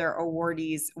 the other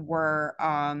awardees were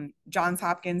Johns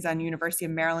Hopkins and University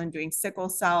of Maryland doing sickle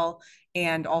cell,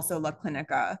 and also La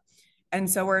Clinica. And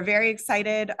so we're very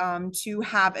excited to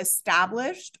have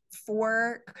established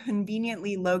 4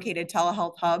 conveniently located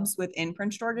telehealth hubs within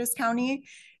Prince George's County.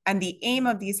 And the aim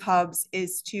of these hubs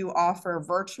is to offer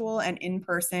virtual and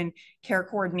in-person care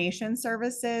coordination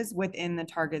services within the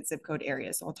target zip code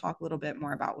area. So I'll talk a little bit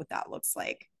more about what that looks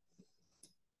like.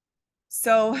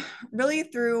 So really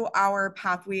through our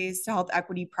Pathways to Health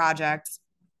Equity project,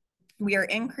 we are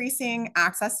increasing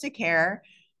access to care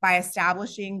by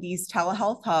establishing these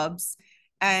telehealth hubs.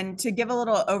 And to give a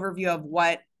little overview of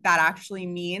what that actually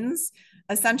means,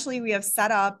 essentially we have set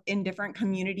up in different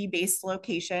community-based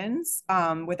locations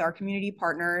with our community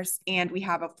partners, and we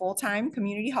have a full-time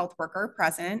community health worker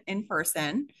present in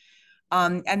person.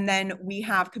 And then we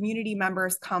have community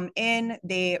members come in,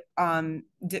 they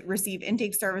receive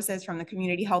intake services from the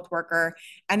community health worker.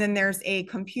 And then there's a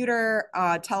computer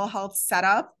telehealth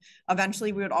setup.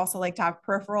 Eventually, we would also like to have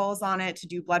peripherals on it to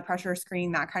do blood pressure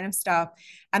screening, that kind of stuff.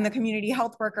 And the community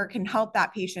health worker can help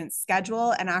that patient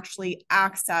schedule and actually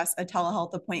access a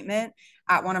telehealth appointment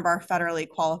at one of our federally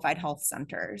qualified health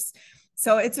centers.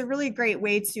 So it's a really great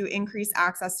way to increase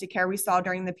access to care. We saw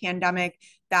during the pandemic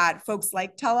that folks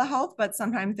like telehealth, but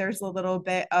sometimes there's a little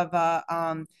bit of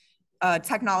a a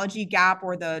technology gap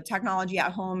or the technology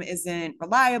at home isn't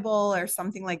reliable or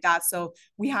something like that. So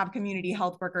we have community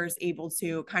health workers able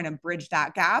to kind of bridge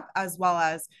that gap, as well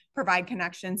as provide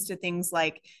connections to things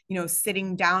like,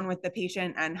 sitting down with the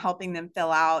patient and helping them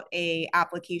fill out a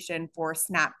application for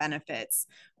SNAP benefits,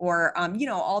 or,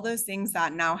 all those things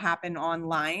that now happen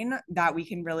online that we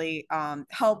can really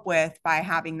help with by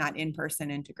having that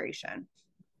in-person integration.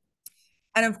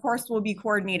 And of course, we'll be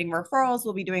coordinating referrals.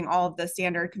 We'll be doing all of the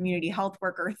standard community health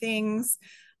worker things,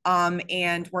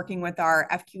 and working with our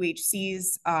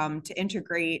FQHCs to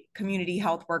integrate community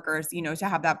health workers, to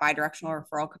have that bidirectional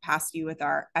referral capacity with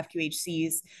our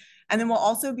FQHCs. And then we'll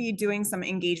also be doing some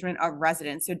engagement of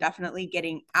residents. So definitely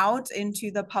getting out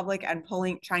into the public and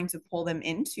trying to pull them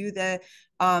into the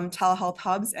telehealth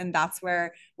hubs. And that's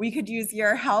where we could use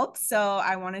your help. So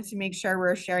I wanted to make sure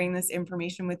we're sharing this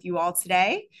information with you all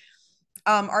today.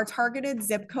 Our targeted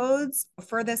zip codes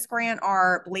for this grant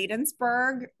are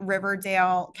Bladensburg,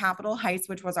 Riverdale, Capitol Heights,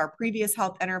 which was our previous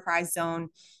health enterprise zone,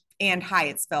 and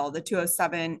Hyattsville, the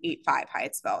 20785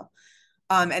 Hyattsville.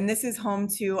 And this is home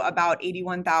to about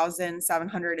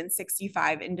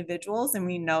 81,765 individuals. And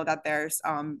we know that there's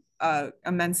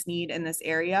immense need in this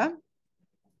area.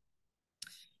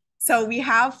 So we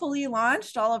have fully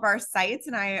launched all of our sites,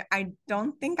 and I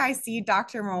don't think I see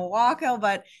Dr. Milwaukee,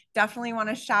 but definitely want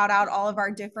to shout out all of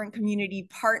our different community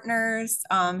partners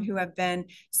who have been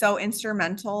so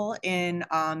instrumental in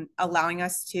allowing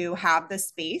us to have the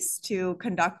space to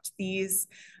conduct these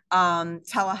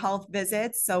telehealth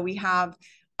visits. So we have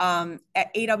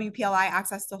at AWPLI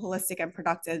Access to Holistic and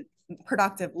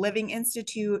Productive Living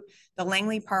Institute, the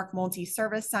Langley Park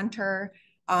Multi-Service Center,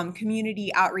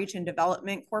 Community Outreach and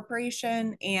Development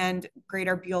Corporation, and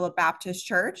Greater Beulah Baptist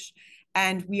Church.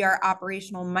 And we are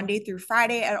operational Monday through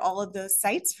Friday at all of those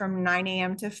sites from 9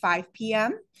 a.m. to 5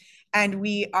 p.m. And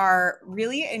we are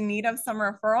really in need of some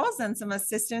referrals and some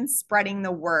assistance spreading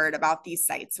the word about these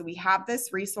sites. So we have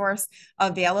this resource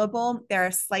available.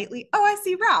 They're slightly, oh, I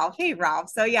see Ralph. Hey, Ralph.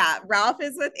 So yeah, Ralph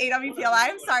is with AWPLI.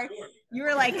 I'm sorry. You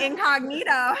were like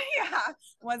incognito. Yeah,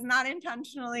 was not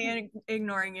intentionally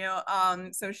ignoring you.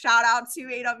 So shout out to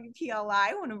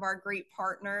AWPLI, one of our great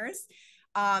partners.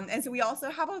 And so we also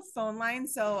have a phone line.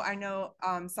 So I know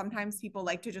sometimes people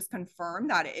like to just confirm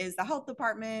that it is the health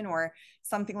department or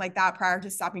something like that prior to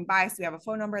stopping by. So we have a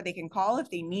phone number they can call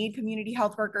if they need community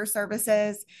health worker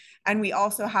services. And we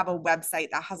also have a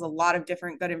website that has a lot of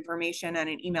different good information and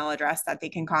an email address that they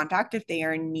can contact if they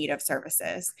are in need of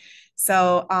services.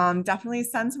 So definitely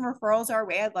send some referrals our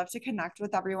way. I'd love to connect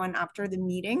with everyone after the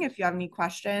meeting. If you have any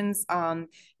questions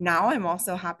now, I'm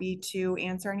also happy to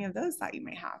answer any of those that you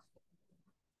may have.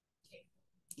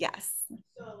 Yes.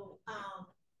 So, how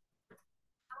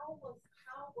were the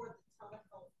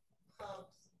telehealth hubs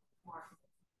marketed?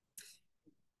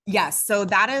 Yes, so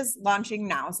that is launching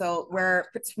now. So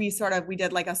we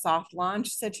did like a soft launch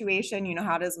situation. You know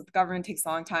how it is with the government, it takes a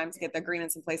long time to get the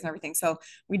agreements in place and everything. So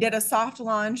we did a soft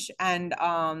launch and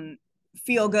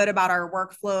feel good about our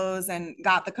workflows and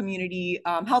got the community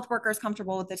health workers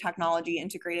comfortable with the technology,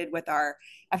 integrated with our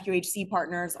FQHC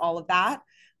partners, all of that.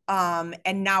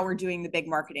 And now we're doing the big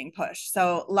marketing push.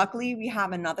 So luckily we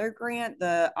have another grant,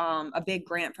 a big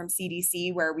grant from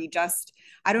CDC where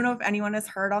I don't know if anyone has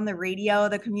heard on the radio,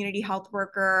 the community health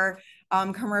worker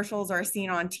commercials are seen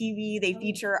on TV. They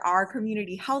feature our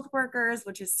community health workers,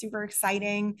 which is super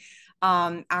exciting.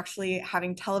 Actually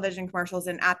having television commercials.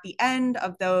 And at the end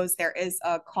of those, there is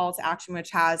a call to action,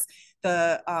 which has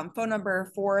the phone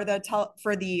number for the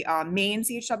main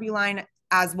CHW line,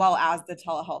 as well as the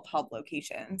telehealth hub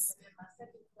locations. And my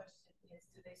second question is,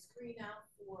 do they screen out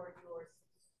for your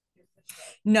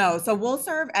No, so we'll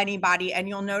serve anybody. And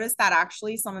you'll notice that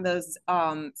actually some of those,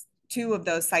 two of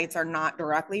those sites are not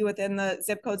directly within the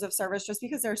zip codes of service, just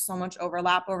because there's so much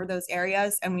overlap over those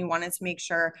areas. And we wanted to make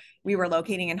sure we were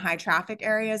locating in high traffic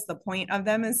areas. The point of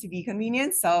them is to be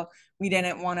convenient. So we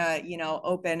didn't want to,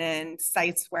 open in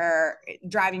sites where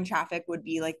driving traffic would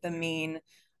be like the main,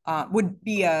 would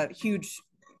be a huge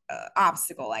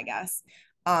obstacle, I guess.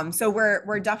 So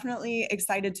we're definitely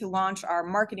excited to launch our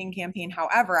marketing campaign.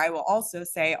 However, I will also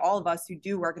say all of us who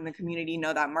do work in the community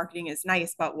know that marketing is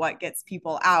nice, but what gets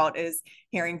people out is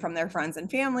hearing from their friends and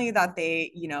family that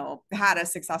they, had a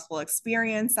successful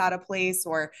experience at a place.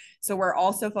 So we're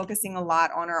also focusing a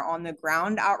lot on our on the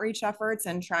ground outreach efforts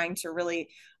and trying to really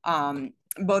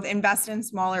both invest in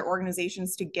smaller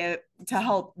organizations to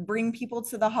help bring people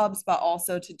to the hubs, but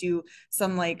also to do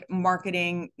some like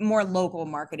marketing, more local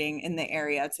marketing in the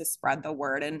area to spread the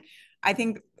word. And I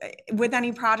think with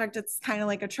any project, it's kind of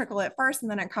like a trickle at first, and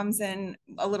then it comes in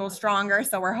a little stronger.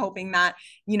 So we're hoping that,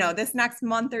 you know, this next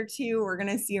month or two, we're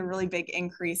going to see a really big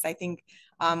increase. I think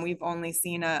we've only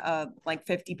seen like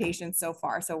 50 patients so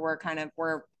far. So we're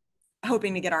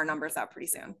hoping to get our numbers up pretty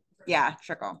soon. Yeah,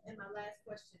 trickle. And my last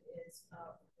question is,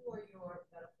 who are your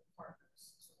medical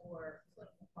partners or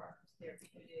clinical partners?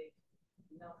 Therapeutic,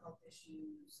 mental health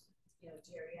issues, you know,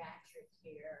 geriatric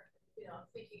care. You know, I'm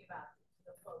thinking about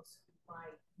the folks who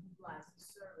might utilize the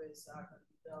service are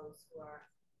those who are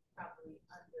probably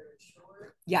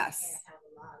underinsured. Yes. And have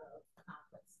a lot of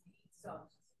complex needs. So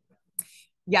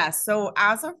yes. So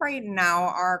as of right now,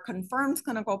 our confirmed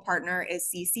clinical partner is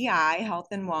CCI Health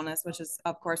and Wellness, which is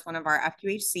of course one of our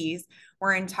FQHCs.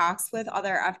 We're in talks with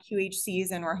other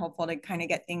FQHCs, and we're hopeful to kind of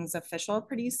get things official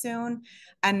pretty soon.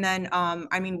 And then,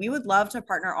 I mean, we would love to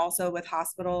partner also with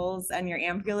hospitals and your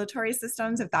ambulatory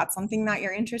systems if that's something that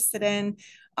you're interested in.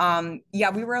 Yeah,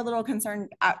 we were a little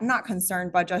concerned, not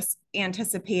concerned, but just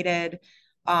anticipated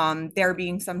there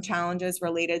being some challenges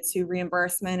related to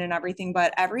reimbursement and everything,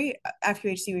 but every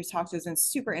FQHC we've talked to has been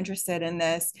super interested in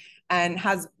this and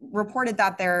has reported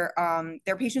that their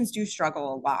patients do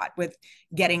struggle a lot with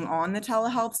getting on the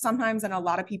telehealth sometimes, and a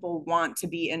lot of people want to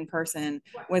be in person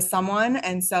with someone,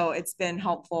 and so it's been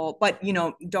helpful, but you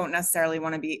know, don't necessarily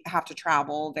want to have to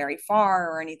travel very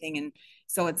far or anything, and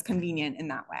so it's convenient in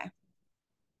that way.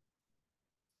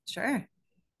 Sure.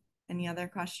 Any other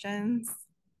questions?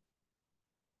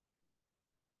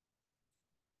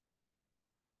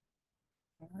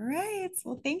 All right.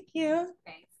 Well, thank you.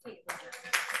 Thanks,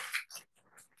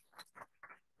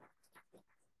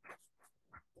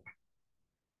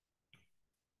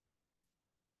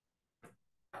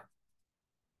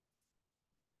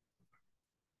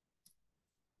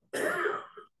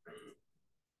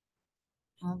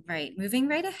 All right, moving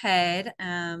right ahead,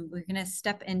 we're going to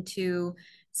step into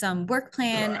some work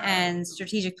plan and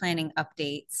strategic planning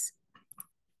updates.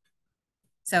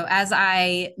 So as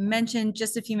I mentioned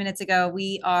just a few minutes ago,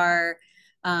 we are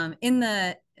in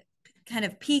the kind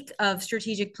of peak of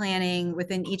strategic planning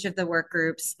within each of the work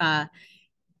groups,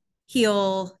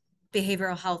 HEAL,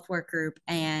 behavioral health work group,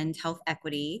 and health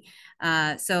equity.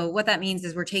 So what that means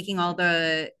is we're taking all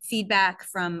the feedback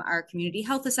from our community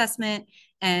health assessment,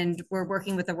 and we're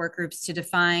working with the work groups to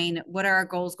define what are our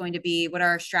goals going to be, what are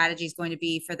our strategies going to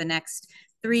be for the next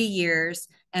 3 years,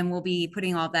 and we'll be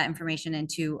putting all of that information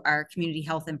into our community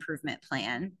health improvement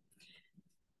plan.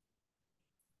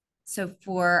 So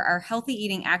for our healthy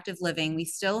eating, active living, we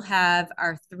still have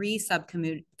our 3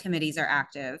 subcommittees are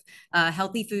active.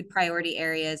 Healthy food priority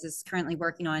areas is currently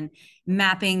working on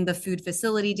mapping the food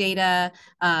facility data,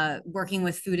 working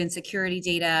with food insecurity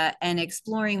data, and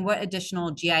exploring what additional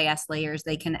GIS layers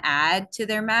they can add to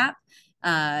their map,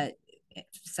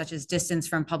 such as distance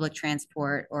from public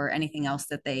transport or anything else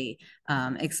that they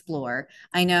explore.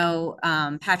 I know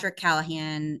Patrick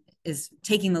Callahan is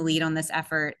taking the lead on this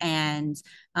effort, and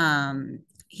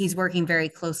he's working very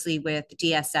closely with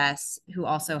DSS, who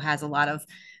also has a lot of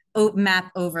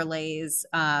map overlays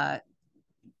that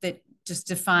just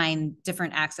define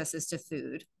different accesses to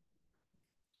food.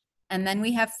 And then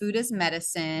we have Food as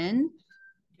Medicine,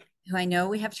 who I know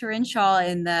we have Taryn Shaw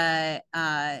in the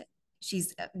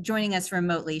she's joining us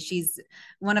remotely. She's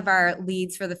one of our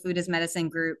leads for the Food as Medicine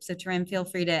group. So Taryn, feel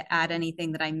free to add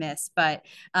anything that I miss, but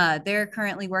they're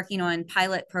currently working on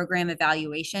pilot program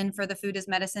evaluation for the Food as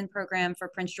Medicine program for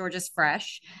Prince George's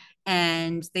Fresh.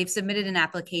 And they've submitted an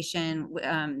application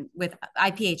with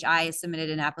IPHI has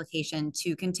submitted an application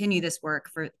to continue this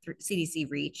work for CDC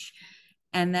Reach.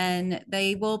 And then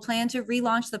they will plan to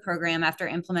relaunch the program after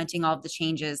implementing all of the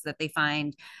changes that they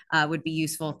find would be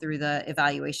useful through the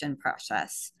evaluation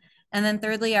process. And then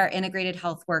thirdly, our integrated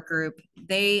health work group,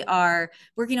 they are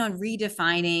working on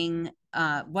redefining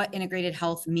what integrated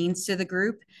health means to the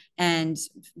group, and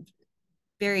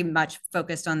very much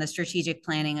focused on the strategic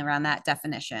planning around that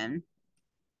definition.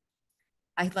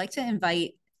 I'd like to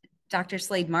invite Dr.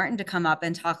 Slade Martin to come up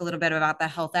and talk a little bit about the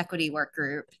health equity work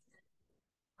group.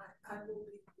 I will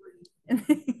be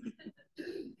brief.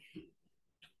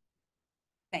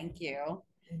 Thank you.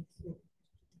 Thank you.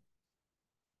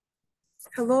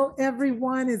 Hello,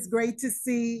 everyone. It's great to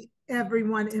see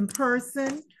everyone in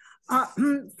person.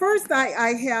 First,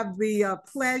 I have the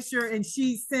pleasure, and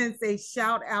she sends a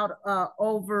shout out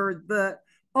over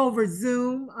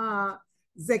Zoom.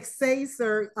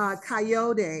 Zexacer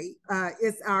Coyote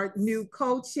is our new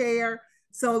co-chair.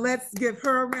 So let's give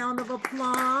her a round of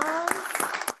applause.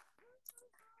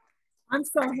 I'm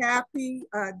so happy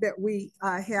that we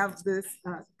have this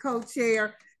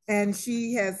co-chair, and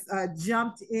she has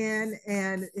jumped in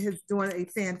and is doing a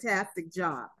fantastic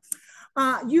job.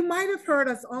 You might have heard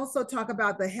us also talk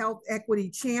about the Health Equity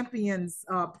Champions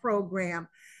program.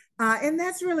 And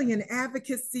that's really an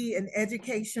advocacy and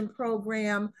education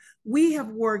program. We have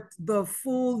worked the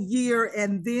full year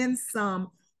and then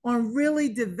some on really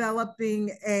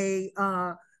developing a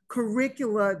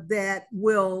curricula that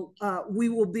we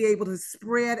will be able to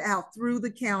spread out through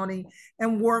the county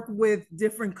and work with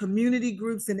different community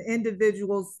groups and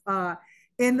individuals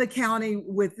in the county,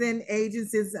 within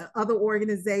agencies and other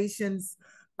organizations,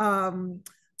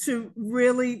 to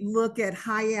really look at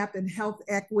HIAP and health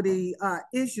equity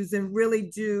issues, and really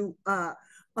do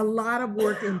a lot of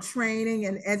work in training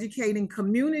and educating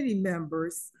community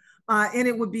members. And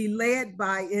it would be led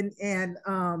by,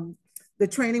 the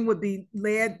training would be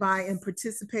led by and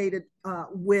participated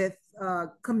with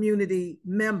community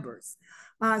members.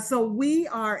 So we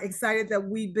are excited that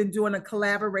we've been doing a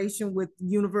collaboration with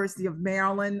University of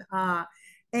Maryland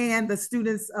and the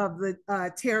students of the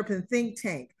Terrapin think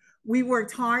tank. We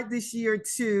worked hard this year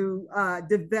to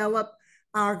develop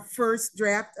our first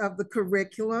draft of the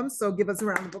curriculum. So give us a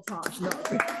round of applause. No.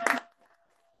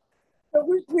 So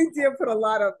we did put a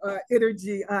lot of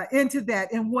energy into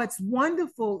that. And what's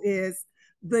wonderful is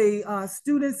the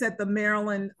students at the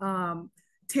Maryland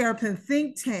Terrapin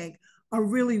think tank are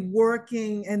really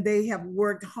working, and they have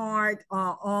worked hard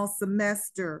all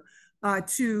semester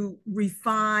to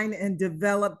refine and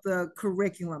develop the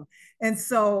curriculum. And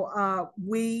so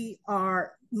we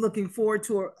are looking forward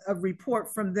to a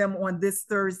report from them on this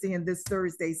Thursday and this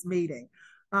Thursday's meeting.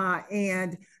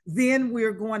 And then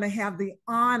we're going to have the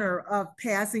honor of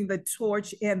passing the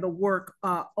torch and the work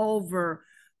over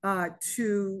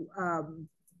to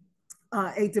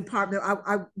a department.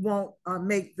 I won't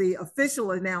make the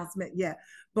official announcement yet,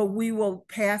 but we will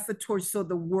pass the torch so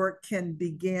the work can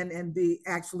begin and be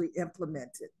actually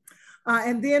implemented.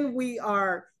 And then we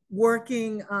are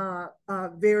working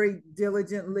very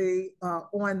diligently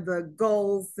on the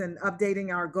goals and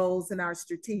updating our goals and our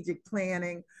strategic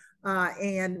planning,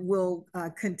 and we'll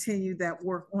continue that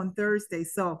work on Thursday.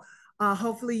 So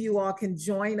hopefully you all can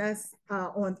join us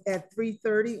at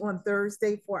 3:30 on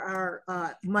Thursday for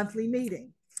our monthly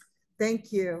meeting.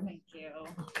 Thank you. Thank you.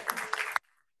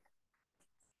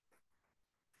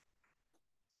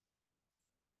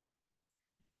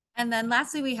 And then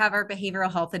lastly, we have our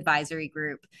behavioral health advisory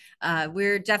group.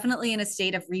 We're definitely in a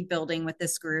state of rebuilding with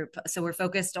this group. So we're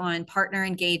focused on partner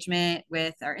engagement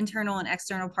with our internal and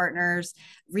external partners,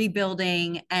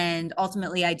 rebuilding, and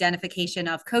ultimately identification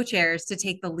of co-chairs to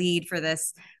take the lead for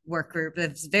this work group.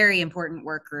 It's a very important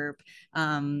work group.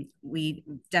 We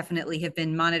definitely have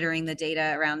been monitoring the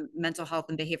data around mental health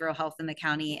and behavioral health in the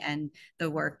county, and the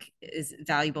work is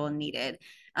valuable and needed.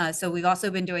 So we've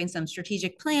also been doing some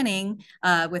strategic planning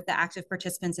with the active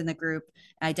participants in the group,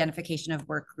 identification of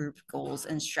work group goals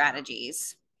and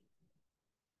strategies.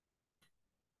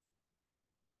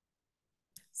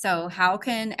 So how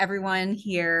can everyone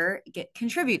here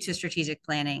contribute to strategic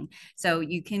planning? So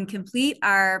you can complete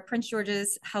our Prince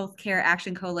George's Healthcare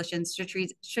Action Coalition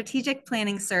strategic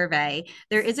planning survey.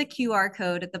 There is a QR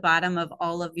code at the bottom of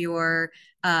all of your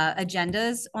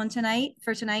agendas on tonight,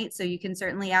 so you can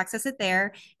certainly access it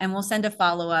there, and we'll send a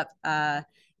follow-up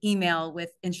email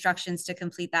with instructions to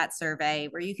complete that survey,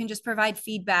 where you can just provide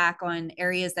feedback on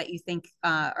areas that you think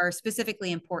are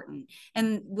specifically important.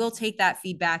 And we'll take that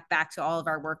feedback back to all of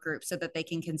our work groups so that they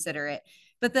can consider it.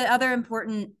 But the other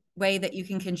important way that you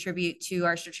can contribute to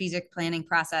our strategic planning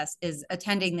process is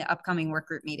attending the upcoming work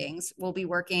group meetings. We'll be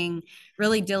working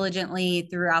really diligently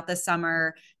throughout the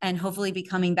summer, and hopefully be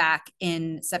coming back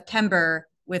in September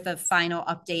with a final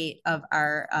update of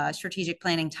our strategic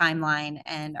planning timeline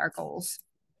and our goals.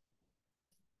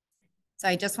 So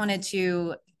I just wanted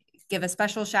to give a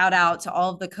special shout out to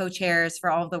all of the co-chairs for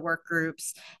all of the work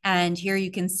groups. And here you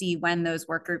can see when those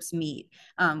work groups meet.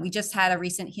 We just had a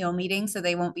recent HEAL meeting, so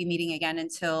they won't be meeting again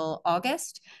until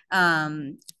August.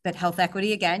 But health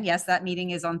equity, again, yes, that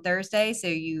meeting is on Thursday, so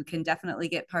you can definitely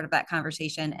get part of that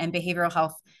conversation. And behavioral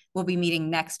health will be meeting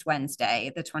next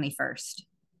Wednesday, the 21st.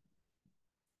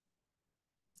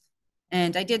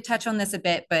 And I did touch on this a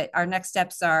bit, but our next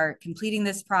steps are completing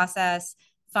this process,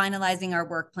 finalizing our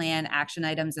work plan, action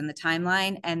items, and the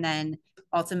timeline, and then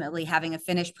ultimately having a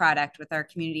finished product with our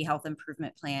community health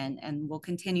improvement plan. And we'll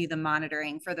continue the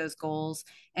monitoring for those goals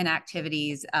and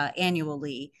activities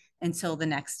annually until the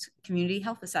next community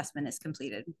health assessment is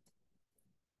completed.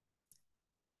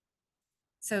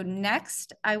 So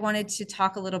next, I wanted to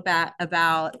talk a little bit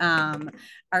about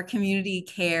our community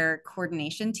care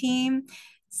coordination team.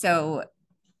 So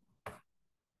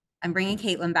I'm bringing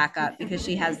Caitlin back up because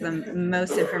she has the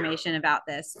most information about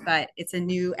this, but it's a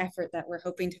new effort that we're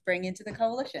hoping to bring into the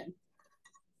coalition.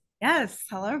 Yes,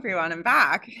 hello everyone, I'm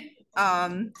back.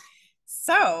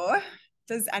 So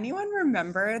does anyone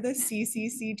remember the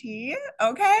CCCT?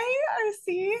 Okay, I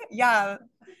see. Yeah,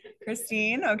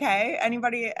 Christine. Okay,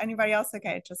 anybody else?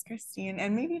 Okay, just Christine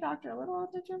and maybe Dr. Little.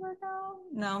 Did you work out?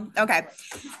 No. Okay,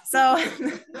 so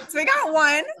we got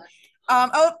one.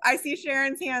 Oh, I see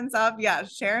Sharon's hands up. Yeah,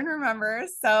 Sharon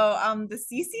remembers. So the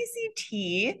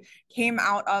CCCT came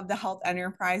out of the Health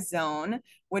Enterprise Zone,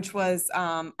 which was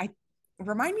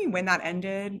remind me when that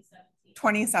ended.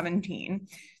 2017.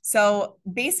 So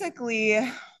basically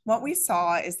what we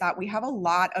saw is that we have a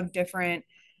lot of different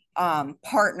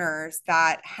partners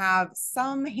that have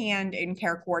some hand in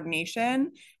care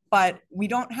coordination, but we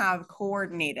don't have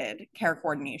coordinated care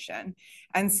coordination.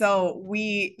 And so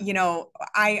we,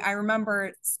 I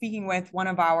remember speaking with one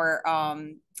of our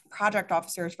project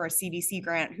officers for a CDC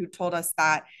grant who told us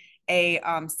that a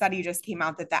study just came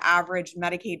out that the average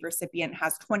Medicaid recipient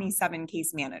has 27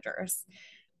 case managers.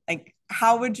 Like,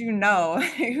 how would you know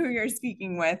who you're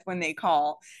speaking with when they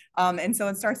call? And so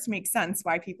it starts to make sense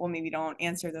why people maybe don't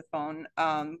answer the phone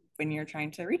when you're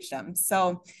trying to reach them.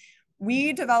 So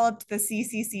we developed the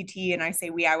CCCT, and I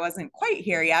say we, I wasn't quite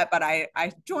here yet, but I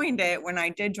joined it when I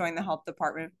did join the health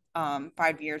department 5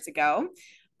 years ago.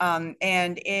 And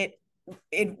it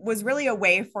was really a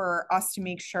way for us to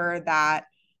make sure that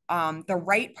the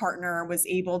right partner was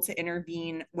able to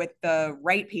intervene with the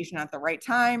right patient at the right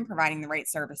time, providing the right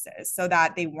services so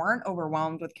that they weren't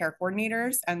overwhelmed with care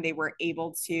coordinators and they were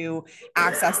able to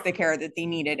access the care that they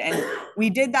needed. And we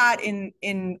did that in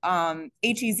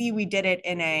HEZ. We did it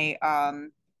in a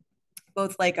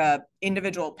both like a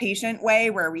individual patient way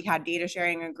where we had data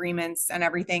sharing agreements and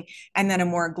everything, and then a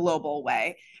more global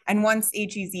way. And once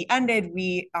HEZ ended,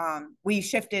 we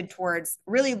shifted towards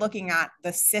really looking at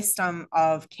the system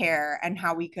of care and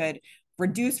how we could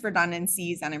reduce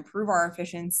redundancies and improve our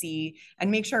efficiency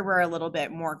and make sure we're a little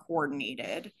bit more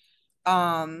coordinated.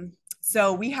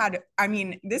 So we had, I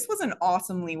mean, this was an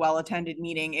awesomely well-attended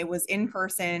meeting. It was in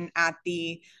person at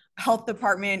the health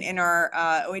department in our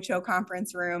OHO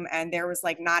conference room, and there was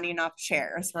like not enough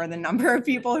chairs for the number of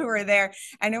people who were there.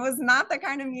 And it was not the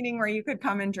kind of meeting where you could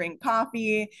come and drink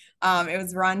coffee. It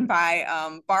was run by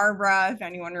Barbara, if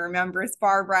anyone remembers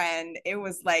Barbara, and it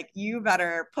was like, you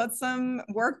better put some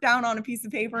work down on a piece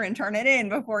of paper and turn it in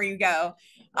before you go.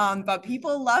 But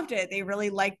people loved it. They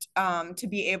really liked to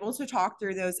be able to talk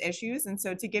through those issues. And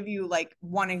so to give you like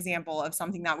one example of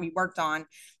something that we worked on,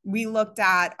 we looked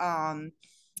at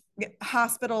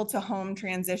hospital to home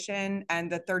transition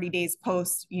and the 30 days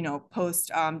post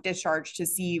discharge to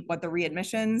see what the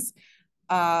readmissions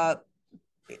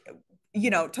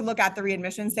to look at the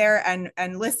readmissions there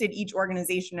and listed each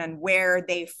organization and where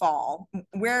they fall.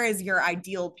 Where is your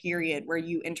ideal period where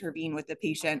you intervene with the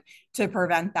patient to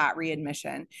prevent that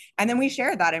readmission? And then we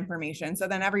shared that information. So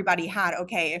then everybody had,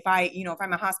 okay, if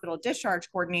I'm a hospital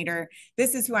discharge coordinator,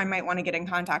 this is who I might want to get in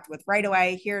contact with right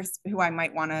away. Here's who I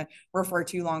might want to refer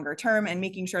to longer term, and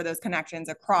making sure those connections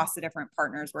across the different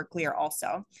partners were clear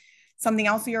also. Something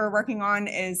else we are working on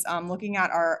is looking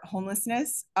at our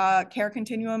homelessness care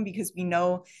continuum, because we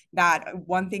know that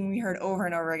one thing we heard over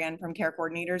and over again from care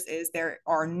coordinators is there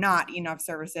are not enough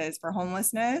services for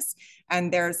homelessness.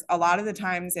 And there's a lot of the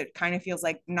times it kind of feels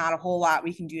like not a whole lot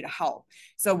we can do to help.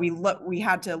 So we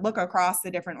had to look across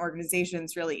the different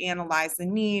organizations, really analyze the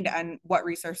need and what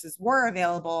resources were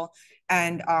available,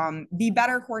 and be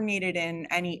better coordinated in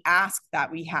any ask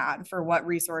that we had for what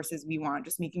resources we want,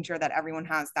 just making sure that everyone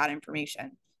has that information.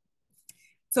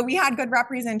 So we had good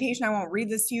representation. I won't read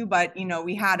this to you, but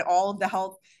we had all of the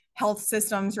health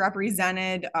systems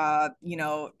represented,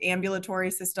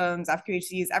 ambulatory systems,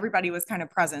 FQHCs, everybody was kind of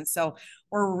present. So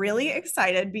we're really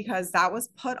excited because that was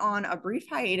put on a brief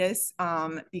hiatus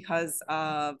because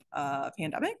of a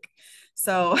pandemic.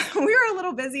 So we were a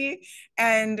little busy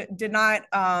and did not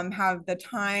have the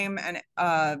time and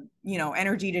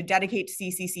energy to dedicate to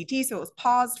CCCT. So it was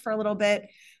paused for a little bit.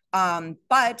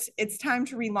 But it's time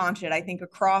to relaunch it. I think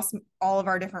across all of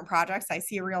our different projects, I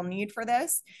see a real need for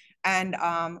this. And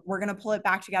we're going to pull it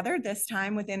back together this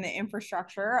time within the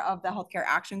infrastructure of the Healthcare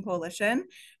Action Coalition,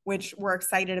 which we're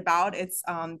excited about. It's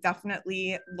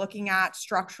definitely looking at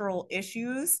structural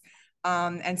issues.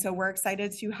 And so we're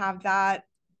excited to have that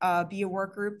be a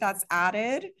work group that's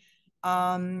added.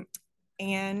 And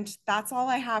that's all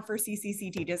I have for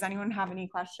CCCT. Does anyone have any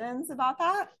questions about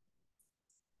that?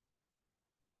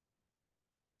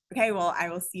 Okay, well, I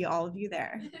will see all of you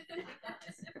there.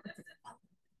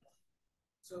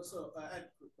 So I had a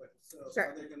quick question. So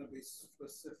Sure. are there going to be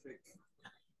specific,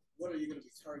 what are you going to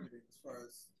be targeting as far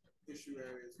as issue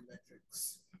areas and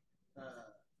metrics?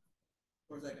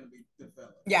 Or is that going to be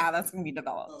developed? Yeah, that's going to be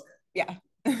developed. Okay. Yeah.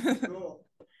 Cool.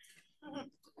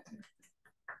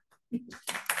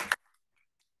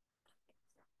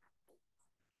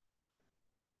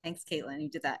 Thanks, Caitlin. You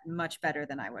did that much better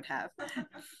than I would have.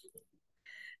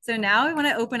 So now I want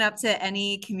to open up to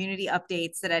any community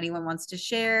updates that anyone wants to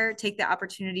share. Take the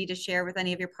opportunity to share with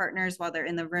any of your partners while they're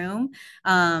in the room.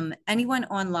 Anyone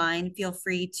online, feel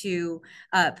free to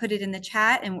put it in the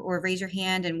chat or raise your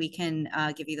hand and we can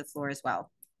give you the floor as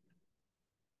well.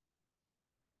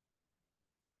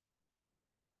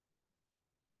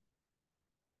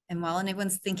 And while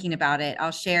anyone's thinking about it,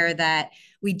 I'll share that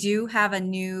we do have a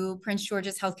new Prince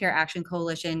George's Healthcare Action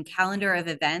Coalition calendar of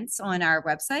events on our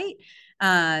website.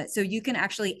 So you can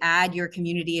actually add your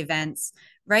community events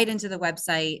right into the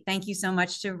website. Thank you so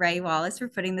much to Ray Wallace for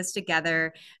putting this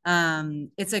together.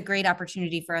 It's a great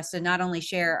opportunity for us to not only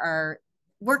share our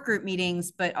work group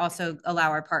meetings, but also allow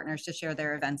our partners to share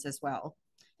their events as well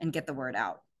and get the word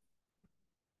out.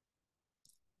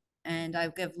 And I'll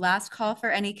give last call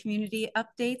for any community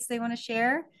updates they want to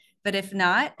share. But if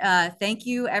not, thank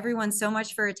you everyone so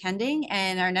much for attending.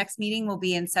 And our next meeting will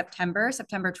be in September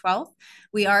 12th.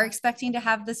 We are expecting to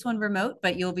have this one remote,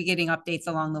 but you'll be getting updates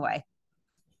along the way.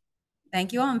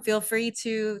 Thank you all, and feel free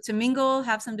to mingle,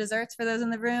 have some desserts for those in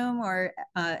the room or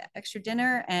extra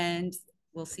dinner, and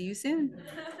we'll see you soon.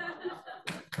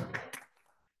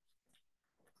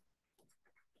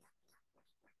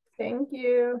 Thank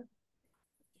you.